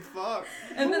 Holy fuck.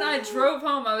 And then I drove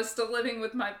home. I was still living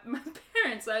with my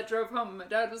parents. I drove home and my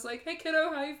dad was like, hey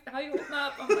kiddo, how you holding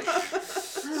up? I'm like,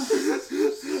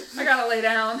 I gotta lay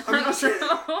down. I don't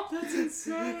know. That's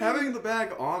insane. Having the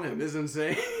bag on him is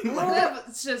insane. Well,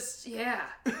 it's just, yeah.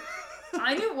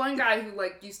 I knew one guy who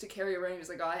like used to carry around. He was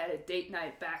like, "Oh, I had a date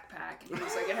night backpack," and he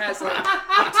was like, "It has like 2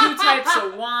 types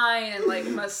of wine and like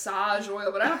massage oil,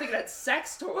 but I don't think it had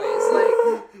sex toys."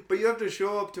 Like, but you have to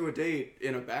show up to a date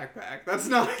in a backpack. That's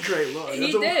not a great look.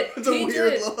 he That's did. It's a He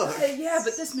weird did. look. Yeah,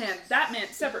 but this man, that man,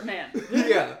 separate man.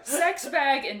 Yeah. Sex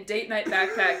bag and date night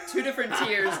backpack, 2 different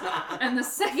tiers, and the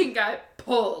second guy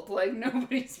pulled like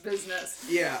nobody's business.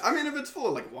 Yeah. I mean, if it's full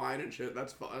of like wine and shit,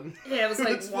 that's fun. Yeah, it was If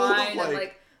like it's full of, wine and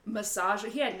like massage.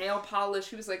 He had nail polish.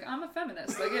 He was like, I'm a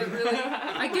feminist. Like, it really,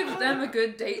 I give them a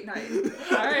good date night.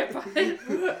 All right, fine.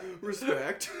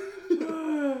 Respect.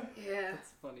 Yeah. That's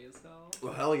funny as hell.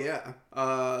 Well, hell yeah.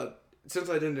 Since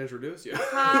I didn't introduce you.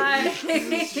 Hi.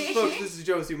 Folks, this is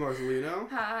Josie Marcellino.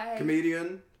 Hi.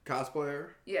 Comedian, cosplayer,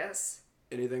 Yes.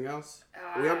 anything else?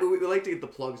 We like to get the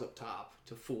plugs up top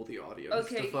to fool the audience.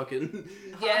 Okay. To fucking...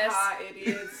 Yes. Haha,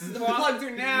 idiots. The plugs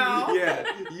are now. Yeah,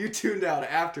 you tuned out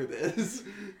after this.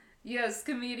 Yes,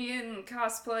 comedian,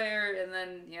 cosplayer, and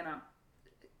then, you know.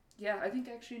 Yeah, I think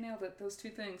I actually nailed it. Those 2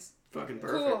 things. Fucking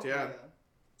perfect, Cool. yeah.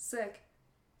 Sick.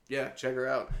 Yeah, check her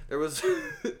out. There was...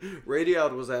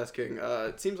 Radiot was asking,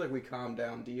 it seems like we calmed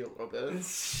down D a little bit.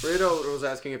 Radiot was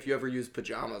asking if you ever use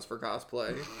pajamas for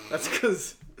cosplay. That's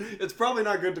because it's probably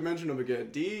not good to mention them again.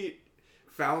 D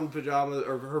found pajamas,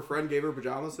 or her friend gave her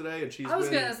pajamas today, and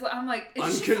I'm like,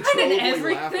 is she uncontrollably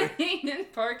finding laughing. everything in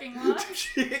parking lots?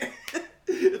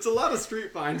 It's a lot of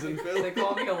street finds in Philly. They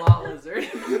call me a lot lizard.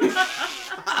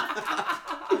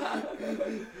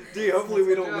 D, hopefully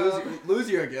we don't lose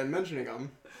you again mentioning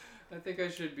them. I think I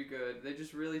should be good. They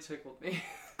just really tickled me.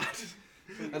 I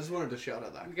just wanted to shout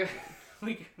out that.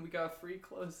 We got free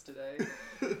clothes today,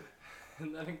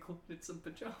 and that included some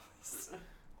pajamas,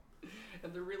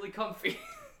 and they're really comfy.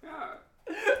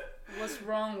 What's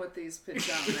wrong with these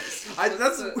pajamas?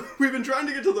 We've been trying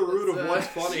to get to the root of That's, what's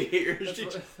funny here.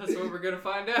 That's what we're gonna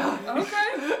find out.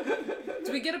 Okay.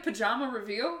 Do we get a pajama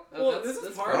reveal? Well, this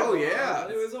is part Oh, of it. yeah.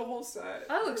 It was a whole set.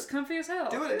 That looks comfy as hell.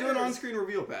 Do an on-screen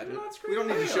reveal, Pageant. on-screen We don't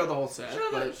need to reveal. show the whole set. Show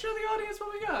but the audience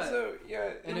what we got. So, yeah.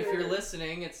 And if you're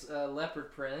listening, it's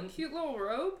leopard print. Cute little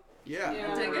robe. yeah,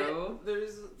 Yeah. Dig it. Robe.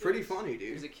 There's pretty funny,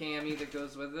 There's dude. a cami that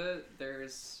goes with it.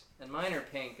 And mine are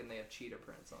pink, and they have cheetah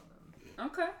prints on them.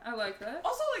 Okay, I like that.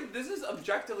 Also, like, this is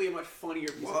objectively a much funnier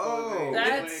piece of Whoa. clothing.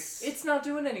 That's It's not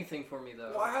doing anything for me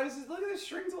though. Wow, look at the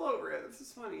strings all over it. This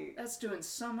is funny. that's doing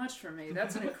so much for me.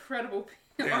 That's an incredible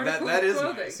Yeah, article that of is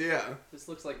clothing. nice. Yeah. This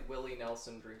looks like Willie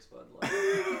Nelson drinks Bud Light.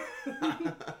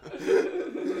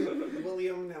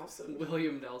 William Nelson.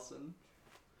 William Nelson.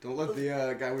 Don't let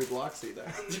the guy we blocked see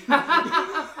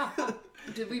that.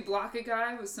 Did we block a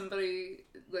guy with somebody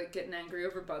like getting angry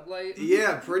over Bud Light?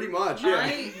 Yeah, pretty much.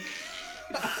 Yeah.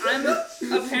 I'm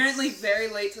apparently very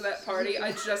late to that party.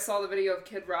 I just saw the video of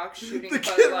Kid Rock shooting Bud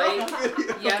Kid Light Rock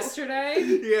video.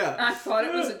 yesterday. Yeah. I thought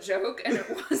it was a joke, and it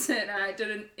wasn't. And I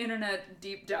did an internet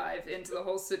deep dive into the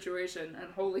whole situation, and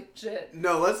holy shit.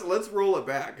 No, let's roll it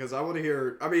back because I want to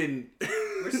hear. I mean,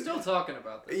 We're still talking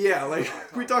about this. yeah, like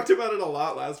we talked about it a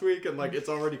lot last week, and like it's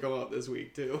already come out this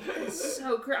week too.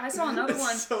 So I saw another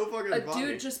one. It's so fucking A funny.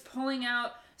 dude just pulling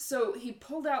out. So he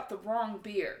pulled out the wrong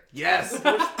beer. Yes,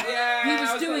 Yeah, He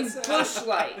was doing Busch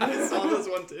Light. I saw this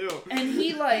one too. And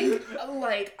he like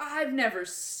I've never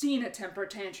seen a temper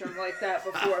tantrum like that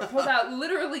before. Pulled out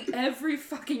literally every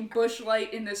fucking Busch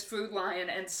Light in this Food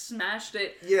Lion and smashed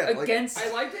it Yeah, like, against.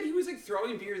 I like that he was like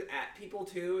throwing beers at people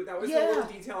too. That was Yeah. the little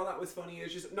detail that was funny.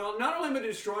 It's just not only am I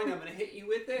destroying them, I'm gonna hit you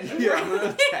with it. Yeah, I'm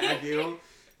gonna tag you.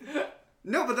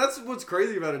 No, but that's what's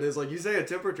crazy about it is like you say a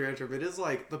temper tantrum. It is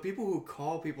like the people who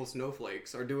call people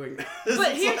snowflakes are doing that.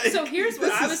 But It's here's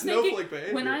what this I is was thinking snowflake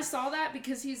behavior. when I saw that,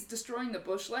 because he's destroying the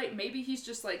Busch Light. Maybe he's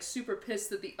just like super pissed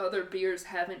that the other beers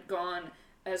haven't gone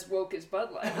as woke as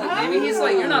Bud Light. Like, maybe he's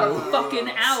like, you're not a fucking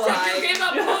ally. Game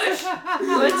up, Bush.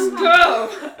 Let's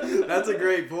go. That's a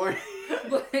great point.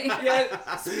 Like,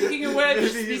 Yeah. Speaking of Maybe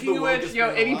which, he's the wokest yo,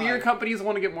 man any alive. beer companies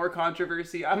want to get more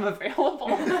controversy, I'm available.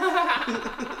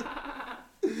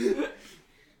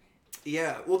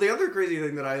 Yeah. Well, the other crazy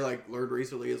thing that I like learned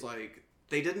recently is like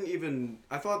they didn't even.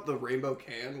 I thought the rainbow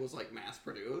can was like mass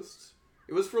produced.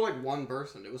 It was for like one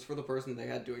person. It was for the person they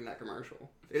had doing that commercial.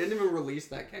 They didn't even release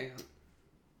that can.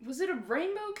 was it a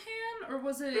rainbow can or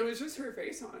was it? It was just her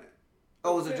face on it.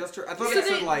 Oh, was it just her? I thought So it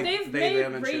said like they've they, made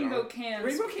them, and shit on rainbow it. cans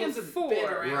Rainbow cans have before, been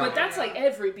around, but that's yeah. like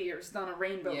every beer's done a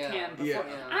rainbow Yeah. can before.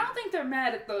 Yeah. I don't think they're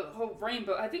mad at the whole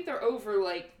rainbow. I think they're over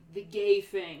like the gay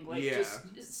thing, like Yeah.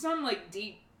 just some like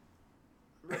deep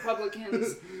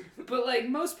Republicans. But like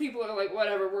most people are like,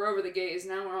 whatever, we're over the gays.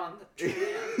 Now we're on the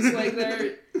trans. Like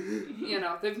they're, you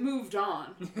know, they've moved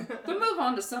on. They'll move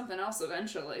on to something else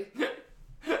eventually.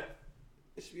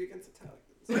 It should be against Italians.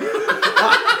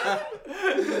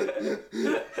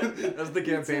 That's the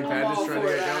campaign I'm Pat all is trying to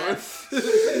for get that. going.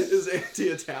 Is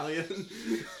anti-Italian.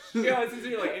 Yeah, it's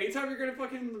easy. Like, anytime you're gonna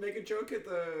fucking make a joke at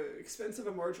the expense of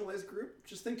a marginalized group,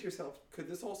 just think to yourself, could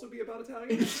this also be about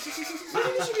Italians? I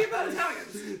think it should be about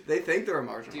Italians. They think they're a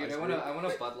marginalized Dude, I want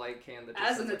a Bud Light can that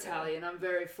just As an says, like, Italian, I'm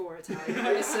very for Italian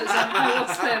racism. I will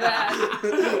say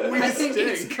that. We I think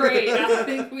it's stink. great. I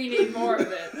think we need more of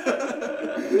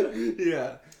it.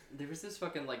 Yeah. There was this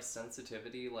fucking like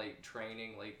sensitivity like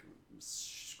training like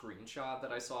screenshot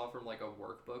that I saw from like a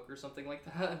workbook or something like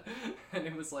that, and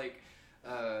it was like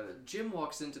Jim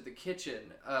walks into the kitchen.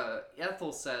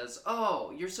 Ethel says,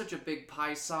 "Oh, you're such a big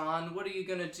paisan. What are you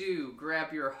gonna do?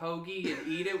 Grab your hoagie and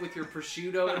eat it with your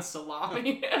prosciutto and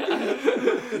salami?"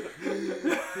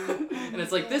 And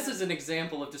it's like, this is an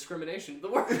example of discrimination in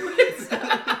the workplace.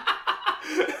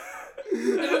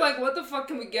 They were like, what the fuck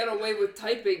can we get away with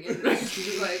typing in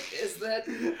this? Like, is that...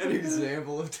 An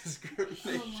example of Oh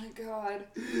discrimination. my god.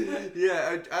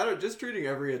 Yeah, I don't. Just treating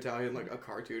every Italian like a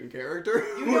cartoon character.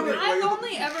 I've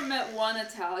only ever met one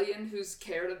Italian who's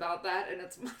cared about that, and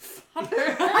it's my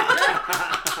father.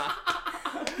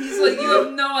 He's like, you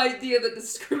have no idea the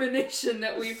discrimination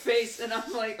that we face, and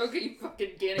I'm like, okay, you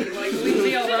fucking guinea, like, leave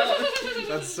me alone.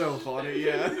 That's so funny.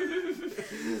 Yeah.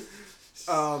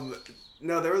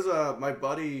 No, there was my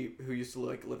buddy who used to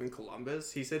like live in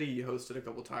Columbus. He said he hosted a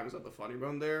couple times at the Funny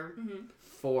Bone there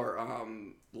for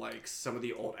like some of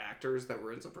the old actors that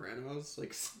were in Sopranos,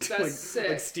 like That's sick.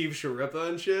 like Steve Sciarippa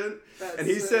and shit. That's And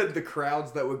he sick. said the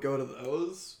crowds that would go to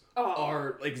those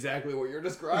are exactly what you're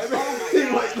describing.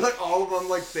 Oh my God. like all of them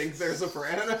like think they're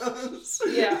Sopranos.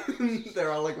 Yeah.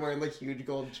 They're all like wearing like huge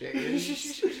gold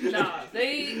chains. Nah,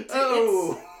 they...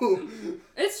 Oh.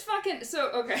 It's fucking... So,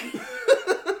 okay.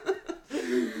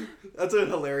 That's a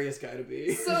hilarious guy to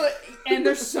be. So, and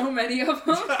there's so many of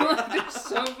them. Like, there's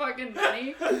so fucking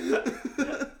many.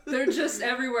 They're just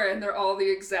everywhere, and they're all the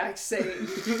exact same.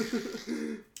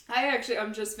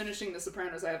 I'm just finishing The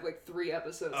Sopranos. I have like 3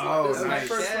 episodes Oh, left. This is my nice.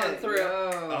 first one through.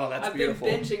 Oh, that's I've beautiful.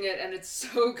 been binging it and it's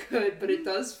so good, but it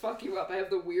does fuck you up. I have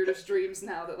the weirdest dreams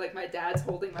now that like my dad's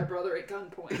holding my brother at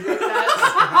gunpoint. Like,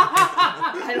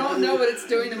 I don't know what it's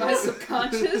doing to my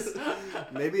subconscious.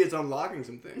 Maybe it's unlocking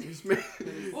some things.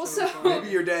 Well, so Maybe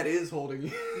your dad is holding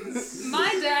you. my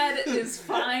dad is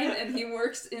fine and he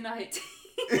works in IT.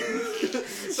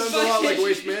 Sounds a lot like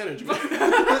waste management.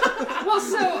 Well,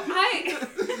 so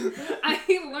I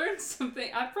learned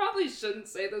something. I probably shouldn't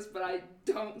say this, but I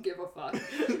don't give a fuck.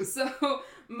 So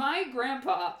my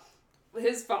grandpa,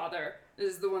 his father,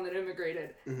 is the one that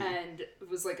immigrated and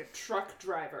was like a truck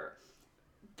driver.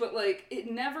 But like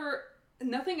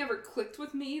nothing ever clicked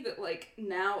with me that like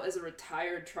now as a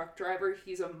retired truck driver,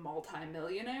 he's a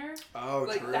multi-millionaire. Oh,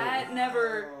 like true. that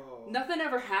never. Nothing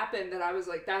ever happened that I was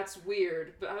like, that's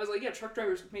weird. But I was like, yeah, truck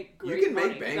drivers make great You can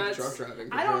money. make bank truck driving.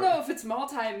 I don't know if it's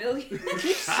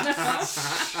multi-millionaires now.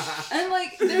 And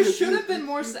like, there should have been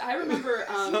more. I remember.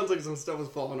 Sounds like some stuff was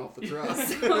falling off the truck.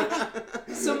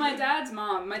 So my dad's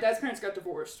parents got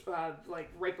divorced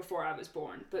like right before I was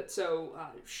born. But so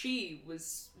she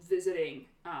was visiting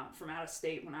from out of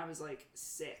state when I was like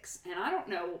 6. And I don't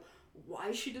know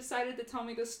why she decided to tell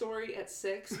me this story at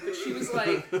 6, but she was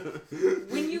like,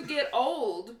 when you get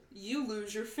old, you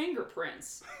lose your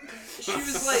fingerprints. She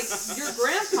was like, your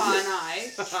grandpa and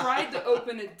I tried to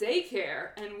open a daycare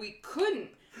and we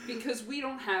couldn't because we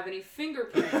don't have any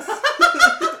fingerprints.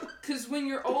 Because when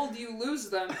you're old, you lose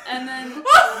them. And then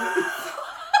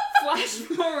flash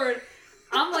forward,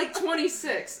 I'm like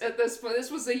 26 at this point.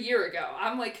 This was a year ago.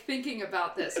 I'm like thinking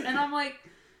about this and I'm like,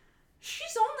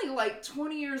 she's only like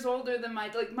 20 years older than my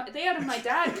dad and my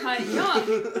dad kind of young.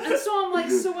 And so I'm like,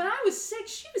 so when I was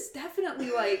 6, she was definitely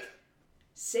like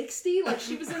 60. Like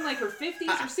she was in like her 50s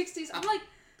or 60s. I'm like,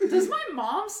 does my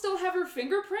mom still have her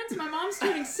fingerprints? My mom's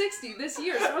turning 60 this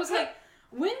year. So I was like,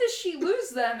 when does she lose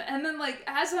them? And then like,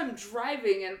 as I'm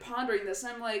driving and pondering this,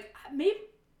 I'm like, maybe,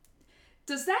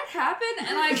 does that happen?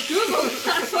 And I Googled,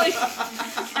 I like,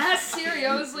 asked Siri,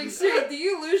 I was like, Siri, do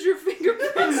you lose your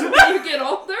fingerprints when you get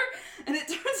older? And it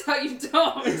turns out you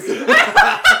don't. It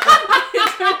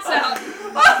turns out.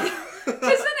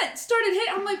 Because then it started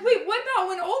hitting, I'm like, wait, what about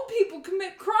when old people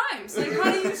commit crimes? Like,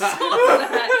 how do you solve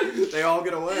that? They all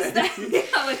get away.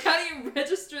 Like, how do you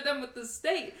register them with the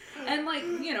state? And like,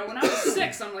 you know, when I was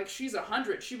 6, I'm like, she's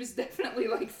 100. She was definitely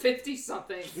like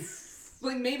 50-something.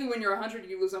 Like, maybe when you're 100,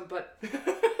 you lose them, but...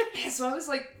 So I was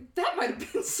like, that might have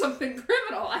been something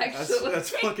criminal, actually. That's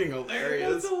fucking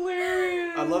hilarious. That's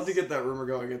hilarious. I'd love to get that rumor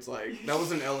going. It's like, that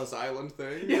was an Ellis Island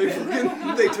thing.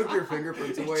 They took your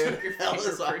fingerprints away at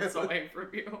Ellis Island. away from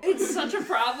you. It's such a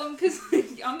problem, because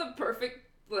I'm the perfect,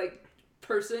 like,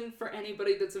 person for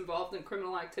anybody that's involved in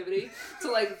criminal activity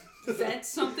to, like, vent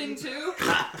something to.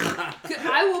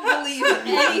 I will believe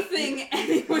anything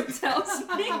anyone tells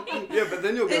me. Yeah, but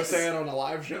then you'll go say it on a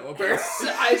live show, apparently.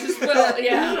 I just will,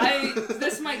 yeah.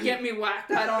 This might get me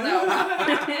whacked, I don't know.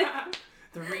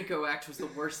 The RICO Act was the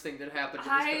worst thing that happened to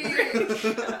this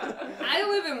country. I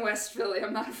live in West Philly.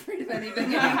 I'm not afraid of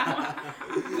anything anymore.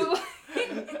 But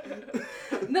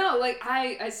like, no, like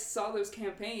I saw those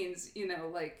campaigns, you know,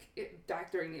 like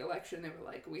back during the election, they were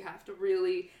like, we have to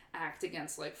really act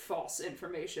against like false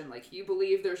information. Like, you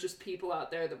believe there's just people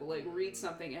out there that will like read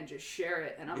something and just share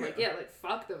it. And I'm like, yeah, like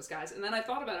fuck those guys. And then I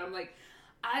thought about it. I'm like,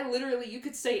 you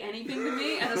could say anything to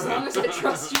me, and as long as I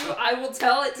trust you, I will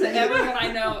tell it to everyone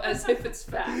I know as if it's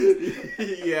fact.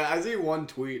 Yeah, I see one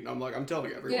tweet, and I'm like, I'm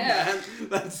telling everyone that.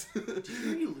 That's... Did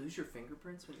you lose your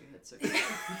fingerprints when you hit 6?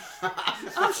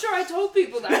 I'm sure I told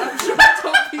people that. I'm sure I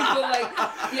told people, like,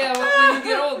 yeah, well, when you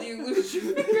get old, you lose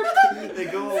your fingerprints. They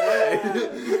go away.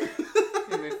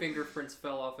 My fingerprints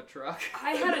fell off a truck.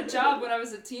 I had a job when I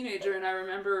was a teenager, and I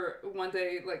remember one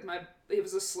day, like, it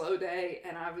was a slow day,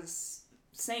 and I was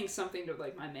saying something to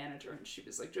like my manager, and she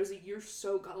was like, Josie, you're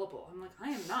so gullible. I'm like, I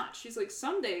am not. She's like,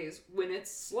 some days when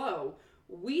it's slow,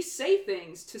 we say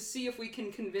things to see if we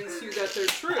can convince you that they're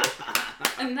true.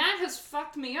 And that has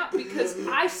fucked me up because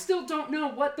I still don't know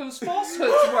what those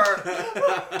falsehoods were.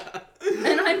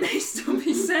 And I may still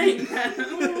be saying that.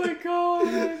 Oh my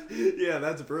god. Yeah,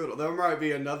 that's brutal. There might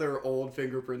be another old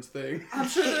fingerprints thing. I'm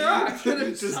sure there are. I'm sure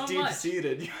there's just so deep much.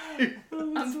 seated.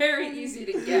 I'm very easy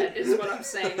to get, is what I'm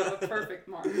saying. I'm a perfect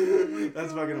mark.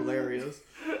 That's fucking hilarious.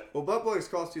 Well, butt plugs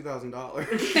cost $2,000.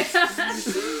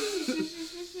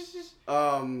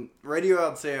 Radio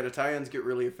outside, Italians get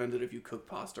really offended if you cook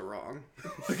pasta wrong.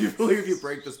 Like, you believe if you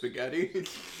break the spaghetti.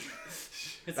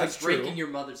 It's That's like breaking true. your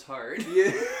mother's heart.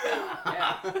 Yeah.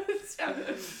 Yeah.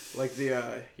 Like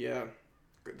the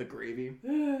gravy.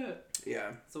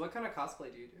 Yeah. So what kind of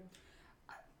cosplay do you do?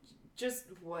 just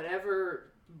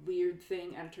whatever weird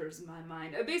thing enters my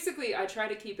mind. Basically, I try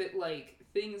to keep it like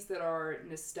things that are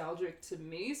nostalgic to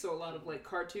me, so a lot of like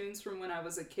cartoons from when I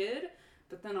was a kid,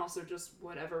 but then also just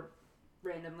whatever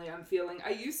randomly I'm feeling.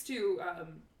 I used to,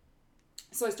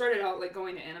 so I started out like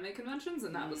going to anime conventions,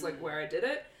 and that was like where I did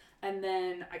it. And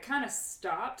then I kind of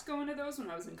stopped going to those when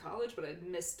I was in college, but I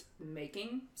missed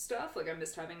making stuff. Like, I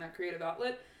missed having that creative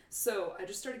outlet. So I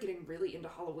just started getting really into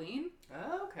Halloween.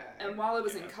 Okay. And while I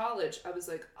was in college, I was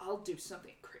like, I'll do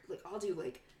something crazy. Like, I'll do,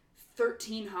 like,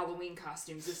 13 Halloween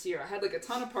costumes this year. I had, like, a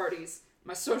ton of parties.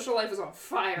 My social life was on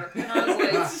fire. And I was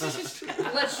like,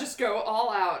 let's just go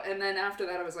all out. And then after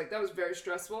that, I was like, that was very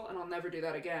stressful, and I'll never do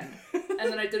that again.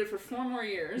 And then I did it for 4 more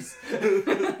years.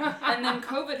 And then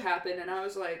COVID happened, and I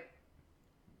was like,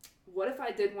 what if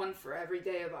I did one for every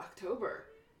day of October?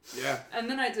 Yeah. And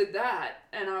then I did that,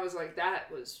 and I was like, that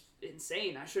was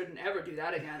insane. I shouldn't ever do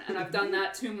that again. And I've done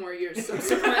that 2 more years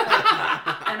subsequently.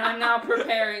 And I'm now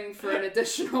preparing for an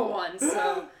additional one.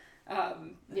 So,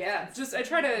 yeah, just I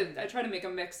try to make a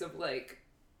mix of like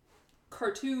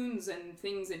cartoons and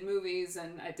things in movies,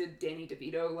 and I did Danny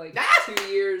DeVito like 2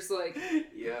 years, like,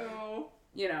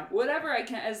 you know, whatever I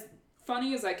can, as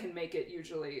funny as I can make it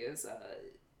usually is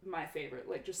my favorite,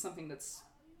 like just something that's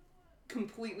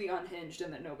completely unhinged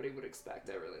and that nobody would expect.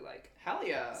 I really like. Hell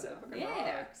yeah. So, That fucking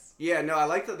yeah. rocks. Yeah, no, I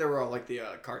like that they were all like the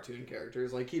cartoon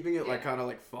characters. Like keeping it like Yeah. kind of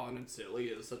like fun and silly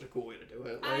is such a cool way to do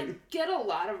it. I Like, get a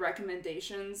lot of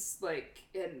recommendations, like,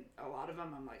 and a lot of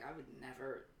them I'm like, I would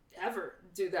never ever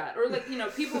do that. Or like, you know,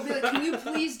 people will be like, can you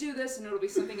please do this? And it'll be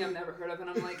something I've never heard of, and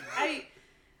I'm like,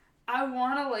 I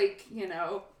want to, like, you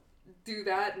know, do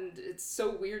that, and it's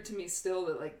so weird to me still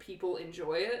that like people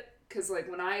enjoy it. Because,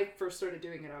 like, when I first started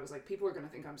doing it, I was like, people are going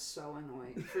to think I'm so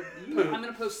annoying. I'm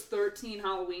going to post 13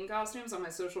 Halloween costumes on my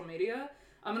social media.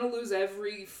 I'm going to lose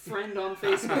every friend on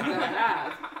Facebook that I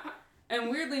have. And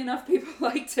weirdly enough, people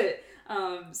liked it.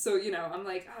 So, you know, I'm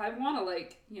like, I want to,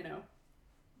 like, you know,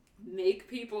 make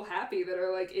people happy that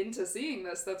are, like, into seeing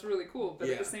this. That's really cool. But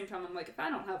at the same time, I'm like, if I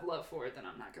don't have love for it, then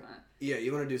I'm not going to. yeah,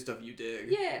 you want to do stuff you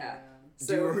dig. Yeah.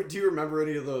 Do you remember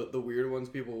any of the weird ones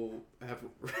people have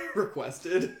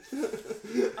requested?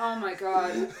 Oh my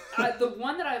god. The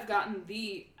one that I've gotten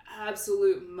the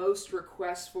absolute most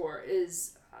requests for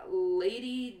is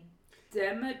Lady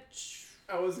Demetr.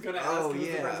 I was gonna ask Oh, who's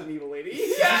yeah. the Resident Evil lady.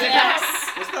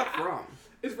 Yes! What's that from?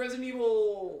 Is Resident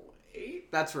Evil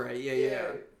 8? That's right.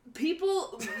 Yeah.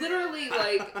 People literally,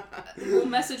 like, will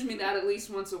message me that at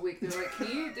least once a week. They're like, can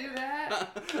you do that?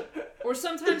 Or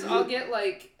sometimes I'll get,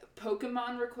 like,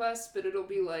 Pokemon requests, but it'll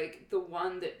be like the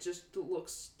one that just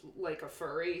looks like a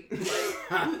furry.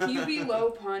 Like, can you be Low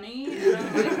Punny? And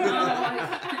I'm like,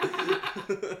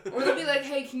 no. Or they'll be like,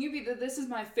 hey, can you be this is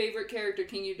my favorite character,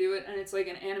 can you do it? And it's like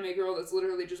an anime girl that's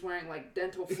literally just wearing like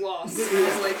dental floss. And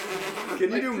it's like, Can you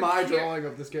like, do my here. drawing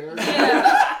of this character?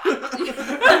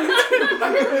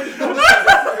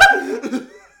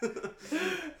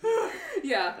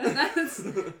 Yeah, and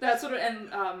that's what. And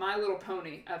My Little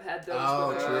Pony, I've had those.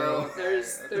 Oh, before. true.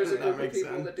 There's a That group of makes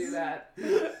people sense. that do that.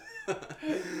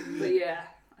 But yeah,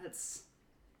 that's.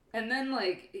 And then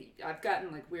like I've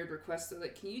gotten like weird requests. They're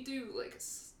like, can you do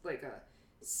like a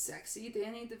sexy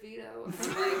Danny DeVito? And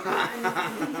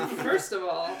I'm like, first of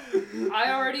all,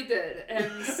 I already did,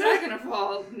 and second of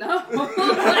all, no.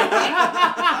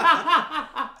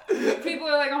 Like, people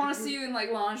are like, I want to see you in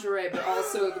like lingerie, but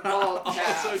also the bald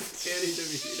cap. Also, Danny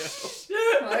DeVito.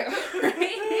 Like,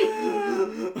 alright.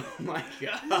 Oh my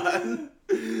god.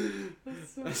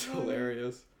 That's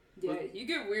hilarious. Yeah, you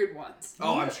get weird ones.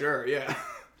 Oh, I'm sure. Yeah.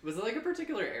 Was it like a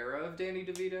particular era of Danny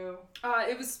DeVito?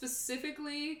 It was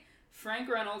specifically Frank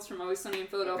Reynolds from Always Sunny in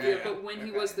Philadelphia, Okay, but when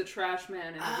he was the trash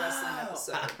man in a wrestling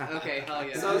episode. Okay, hell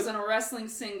yeah. So I was in a wrestling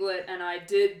singlet, and I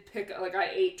did I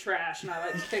ate trash, and I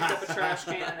like picked up a trash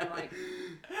can, and like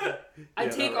I Yeah,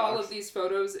 take that all rocks. of these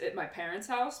photos at my parents'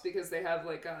 house because they have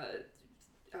like a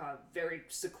very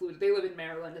secluded. They live in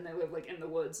Maryland, and they live like in the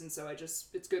woods, and so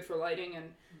it's good for lighting,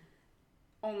 and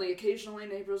only occasionally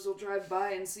neighbors will drive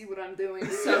by and see what I'm doing.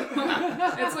 So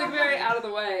it's like very out of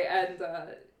the way, and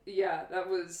yeah, that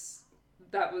was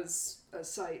a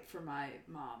sight for my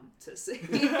mom to see.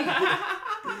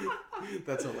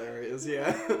 That's hilarious.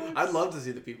 Yeah. I'd love to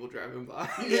see the people driving by.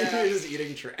 Yeah. You're just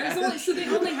eating trash. They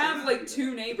only have like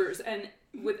 2 neighbors, and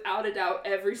without a doubt,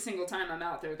 every single time I'm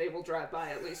out there, they will drive by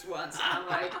at least once. And I'm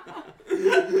like,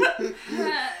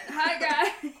 hi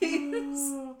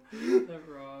guys. That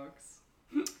rocks.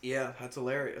 Yeah, that's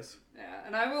hilarious. Yeah,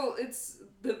 and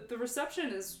the reception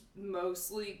is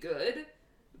mostly good,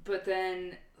 but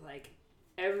then like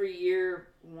every year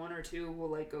 1 or 2 will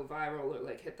like go viral or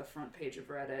like hit the front page of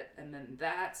Reddit, and then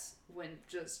that's when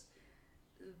just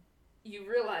you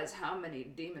realize how many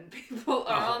demon people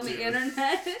are on dude. the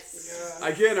internet.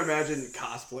 I can't imagine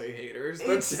cosplay haters.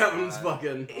 That sounds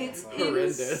fucking It's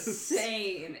horrendous.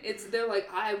 insane. They're like,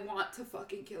 I want to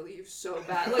fucking kill you so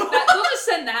bad. Like that, they'll just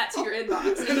send that to your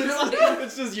inbox, and you're like,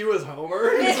 It's just you as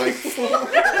Homer. It's like,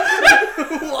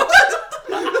 what?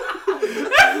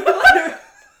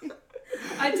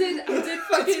 I did That's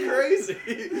fucking crazy.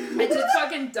 I did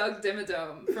fucking Doug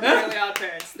Dimmadome from Really Odd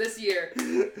Parents this year,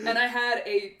 and I had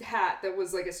a hat that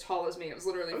was like as tall as me. It was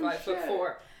literally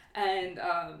 5'4", and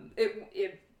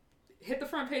it hit the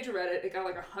front page of Reddit. It got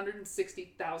like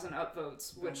 160,000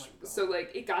 upvotes, which so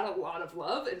like it got a lot of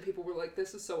love, and people were like,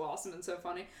 "This is so awesome and so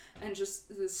funny." And just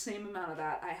the same amount of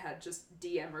that, I had just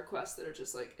DM requests that are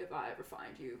just like, "If I ever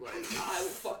find you, like I will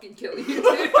fucking kill you,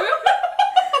 dude."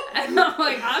 And I'm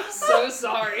like, I'm so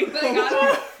sorry. Like, I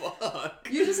don't. Fuck.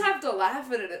 You just have to laugh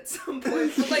at it at some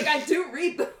point. But, like, I do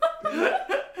read them.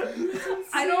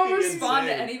 I don't respond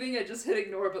to anything. I just hit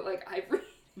ignore. But like, I read.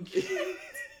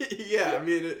 Yeah, I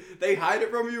mean, they hide it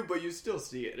from you, but you still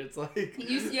see it. It's like...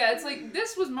 Yeah, it's like,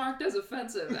 this was marked as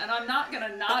offensive, and I'm not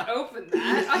gonna not open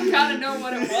that. I gotta know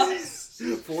what it was.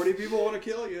 40 people want to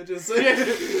kill you, just so you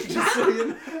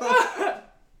know.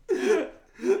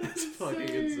 That's fucking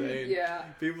insane. Yeah.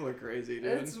 People are crazy,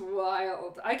 dude. It's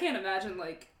wild. I can't imagine,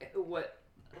 like, what,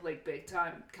 like,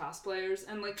 big-time cosplayers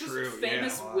and, like, just True,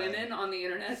 famous yeah. women on the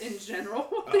internet in general,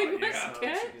 what they must yeah.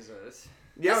 get. Jesus.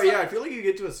 Yeah, yeah, I feel like you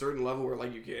get to a certain level where,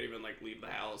 like, you can't even, like, leave the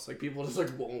house. Like, people just, like,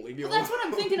 won't leave you Well, that's what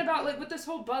I'm alone. thinking about, like, with this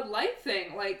whole Bud Light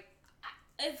thing. Like,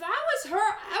 if I was her,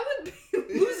 I would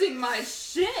be losing my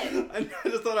shit. I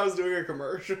just thought I was doing a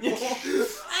commercial. I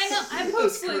know. I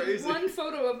post, like, crazy. one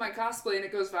photo of my cosplay and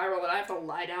it goes viral, and I have to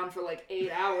lie down for, like, 8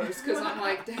 hours because I'm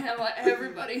like, damn, like,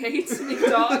 everybody hates me,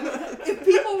 dog. If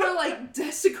people were, like,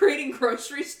 desecrating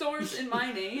grocery stores in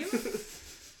my name,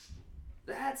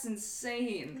 that's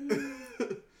insane.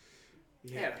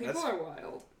 Yeah, people are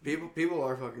wild. People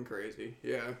are fucking crazy.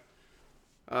 Yeah.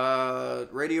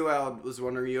 Radio Out was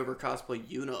wondering, you ever cosplay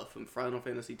Yuna from Final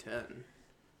Fantasy X?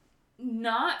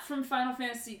 Not from Final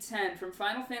Fantasy X, from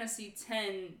Final Fantasy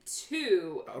X-2,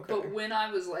 Okay. but when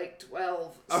I was like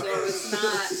 12, so Okay. it's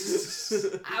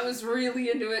not, I was really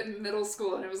into it in middle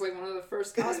school, and it was like one of the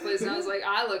first cosplays, and I was like,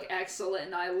 I look excellent,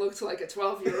 and I looked like a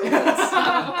 12-year-old, so...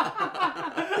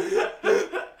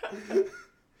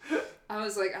 I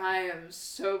was like, I am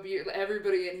so beautiful.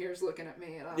 Everybody in here is looking at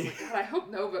me, and I was like, God, I hope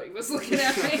nobody was looking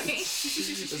at me.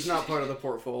 It's not part of the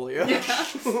portfolio. Yeah.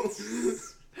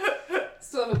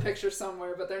 Still have a picture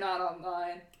somewhere, but they're not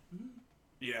online.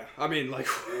 Yeah, I mean, like,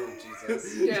 Oh,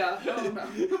 Jesus. Yeah, oh no.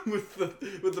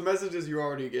 with the messages you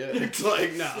already get, it's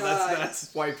like, no, God.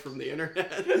 that's wiped from the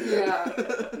internet. Yeah.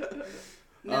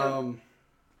 No.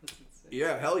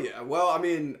 Yeah, hell yeah. Well, I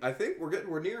mean, I think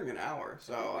we're nearing an hour,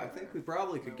 so I think we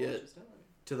probably could get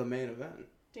to the main event.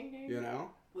 Ding ding. You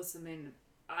know? What's the main...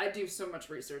 I do so much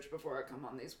research before I come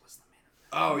on these. What's the main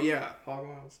event? Oh yeah, Hog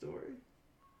Wild Story.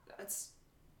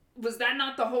 Was that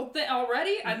not the whole thing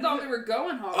already? I thought we were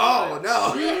going home. Oh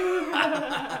no.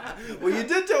 Well, you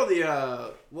did tell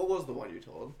the what was the one you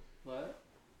told? What?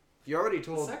 You already The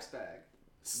told sex bag.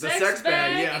 the sex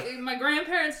bag, yeah. My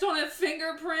grandparents don't have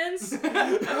fingerprints.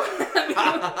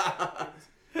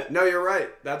 No, you're right.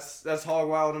 That's Hog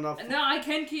Wild enough. No, I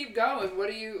can keep going. What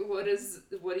do you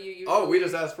usually... Oh, we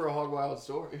just asked for a Hog Wild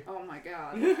Story. Oh my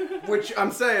god. Which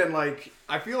I'm saying, like,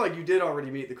 I feel like you did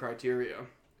already meet the criteria,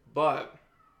 but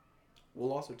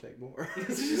we'll also take more.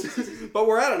 But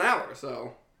we're at an hour,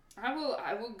 so. I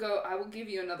will give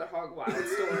you another Hog Wild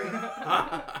story.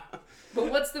 But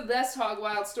what's the best Hog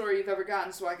Wild story you've ever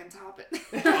gotten so I can top it?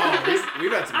 Oh,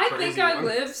 we've had some I crazy think I ones.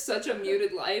 lived such a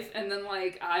muted life, and then,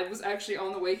 like, I was actually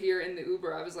on the way here in the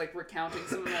Uber, I was, like, recounting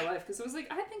some of my life, because I was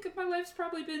like, I think my life's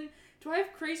probably been, do I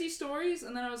have crazy stories?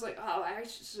 And then I was like, oh,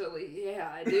 actually, yeah,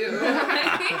 I do.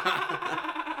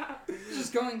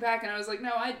 Just going back, and I was like,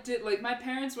 no, I did, like, my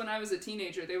parents, when I was a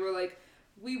teenager, they were like,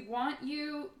 we want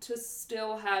you to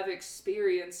still have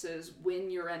experiences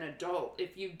when you're an adult.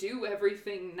 If you do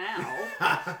everything now,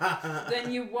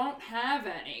 then you won't have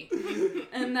any.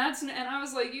 And I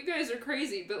was like, you guys are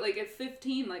crazy. But like at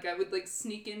 15, like I would like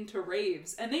sneak into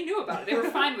raves, and they knew about it. They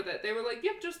were fine with it. They were like,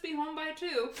 yep, just be home by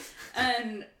 2.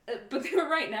 And but they were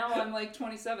right. Now I'm like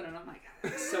 27, and I'm like,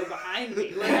 that's so behind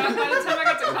me. Like by the time I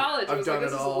got to college, I was like,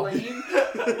 this is lame.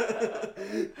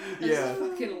 Yeah. This is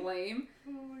fucking lame.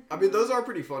 I mean, those are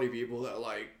pretty funny people that,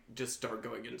 like, just start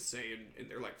going insane in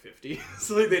their, like, 50s.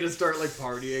 So, like, they just start, like,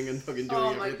 partying and fucking doing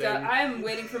Oh my everything. god, I am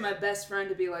waiting for my best friend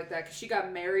to be like that because she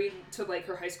got married to like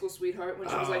her high school sweetheart when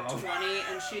she was like 20,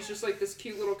 and she's just like this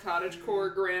cute little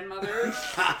cottagecore grandmother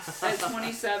at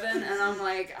 27, and I'm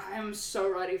like, I'm so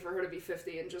ready for her to be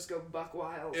 50 and just go buck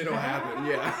wild. It'll happen,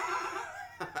 yeah.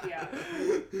 Yeah.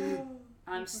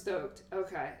 I'm stoked.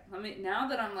 Okay, now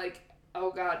that I'm like,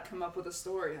 oh god, come up with a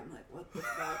story, I'm like, what the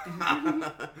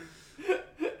fuck?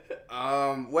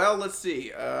 Well, let's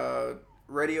see.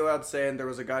 Radio out saying there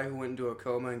was a guy who went into a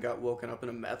coma and got woken up in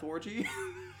a meth orgy.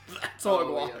 That's all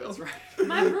Oh, wild. yeah, that's right.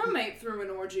 My roommate threw an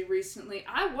orgy recently.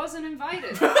 I wasn't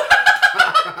invited.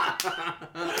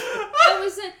 I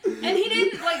wasn't, and he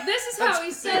didn't, like, this is how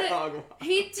he said it.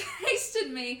 He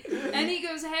texted me, and he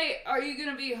goes, hey, are you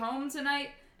gonna be home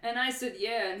tonight? And I said,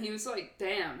 yeah, and he was like,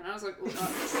 damn. And I was like, well,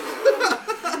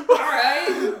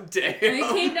 alright. Damn. And he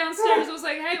came downstairs and was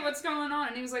like, hey, what's going on?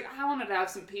 And he was like, I wanted to have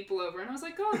some people over. And I was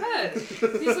like, go ahead.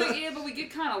 He's like, yeah, but we get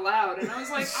kind of loud. And I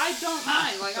was like, I don't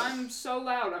mind. Like, I'm so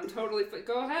loud. I'm totally,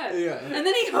 go ahead. Yeah. And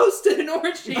then he hosted an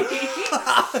orgy.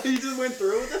 He just went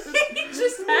through with it? He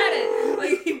just had it.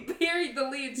 Like, he buried the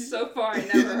lead so far I He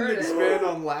never didn't heard it. expand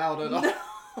on loud at all.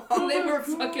 They were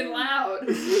fucking loud.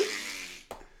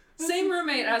 Same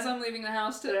roommate as I'm leaving the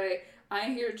house today. I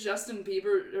hear Justin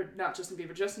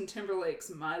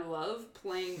Timberlake's My Love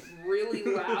playing really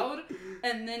loud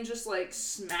and then just like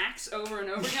smacks over and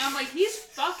over again. I'm like, he's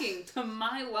fucking to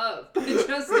My Love by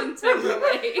Justin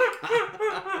Timberlake.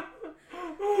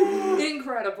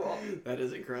 Incredible. That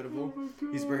is incredible.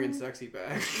 He's bringing sexy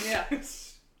back. Yeah.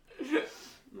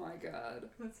 My god.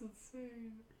 That's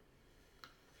insane.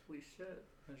 Holy shit.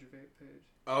 How's your vape page?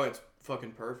 Oh, it's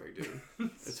fucking perfect, dude.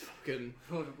 It's fucking...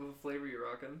 What flavor you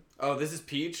rocking? Oh, this is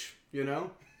peach, you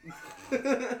know? How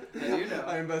do you know?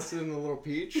 I invested in a little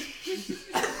peach.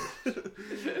 Hell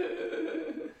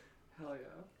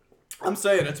yeah. I'm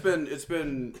saying, it's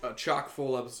been a chock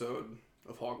full episode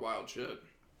of Hog Wild shit.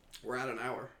 We're at an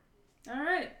hour.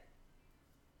 Alright.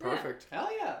 Perfect. Hell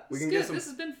yeah. We can This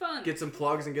has been fun. get some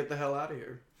plugs and get the hell out of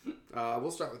here.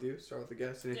 We'll start with you. Start with the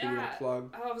guest. Anything you want to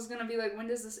plug? Oh, I was gonna be like, when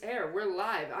does this air? We're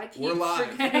live. I keep We're live.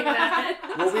 forgetting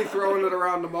that. We'll be throwing it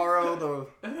around tomorrow,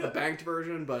 the banked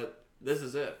version, but this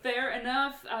is it. Fair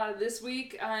enough. This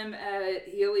week I'm at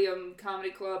Helium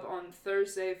Comedy Club on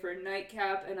Thursday for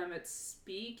Nightcap, and I'm at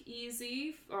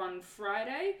Speakeasy on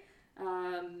Friday.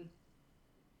 And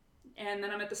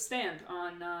then I'm at the Stand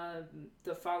on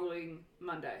the following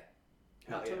Monday.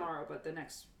 Not Hell yeah. tomorrow, but the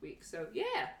next week. So,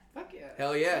 yeah. Fuck yeah.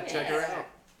 Hell yeah, check her out.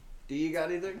 Do you got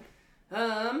anything?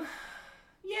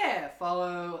 Yeah,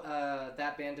 follow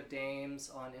That Band of Dames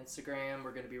on Instagram.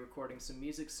 We're going to be recording some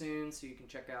music soon, so you can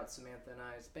check out Samantha and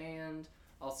I's band.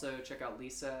 Also, check out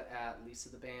Lisa at Lisa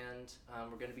the Band.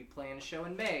 We're going to be playing a show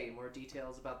in May. More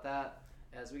details about that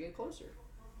as we get closer.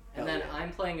 And Hell then yeah.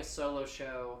 I'm playing a solo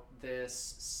show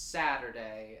this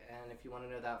Saturday, and if you want to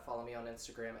know that, follow me on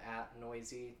Instagram at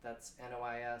Noisy. That's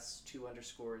NOIS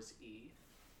 _E.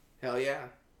 Hell yeah.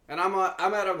 And I'm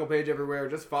at Uncle Page everywhere.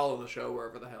 Just follow the show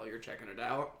wherever the hell you're checking it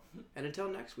out. And until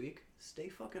next week, stay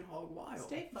fucking hog wild.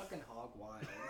 Stay fucking hog wild.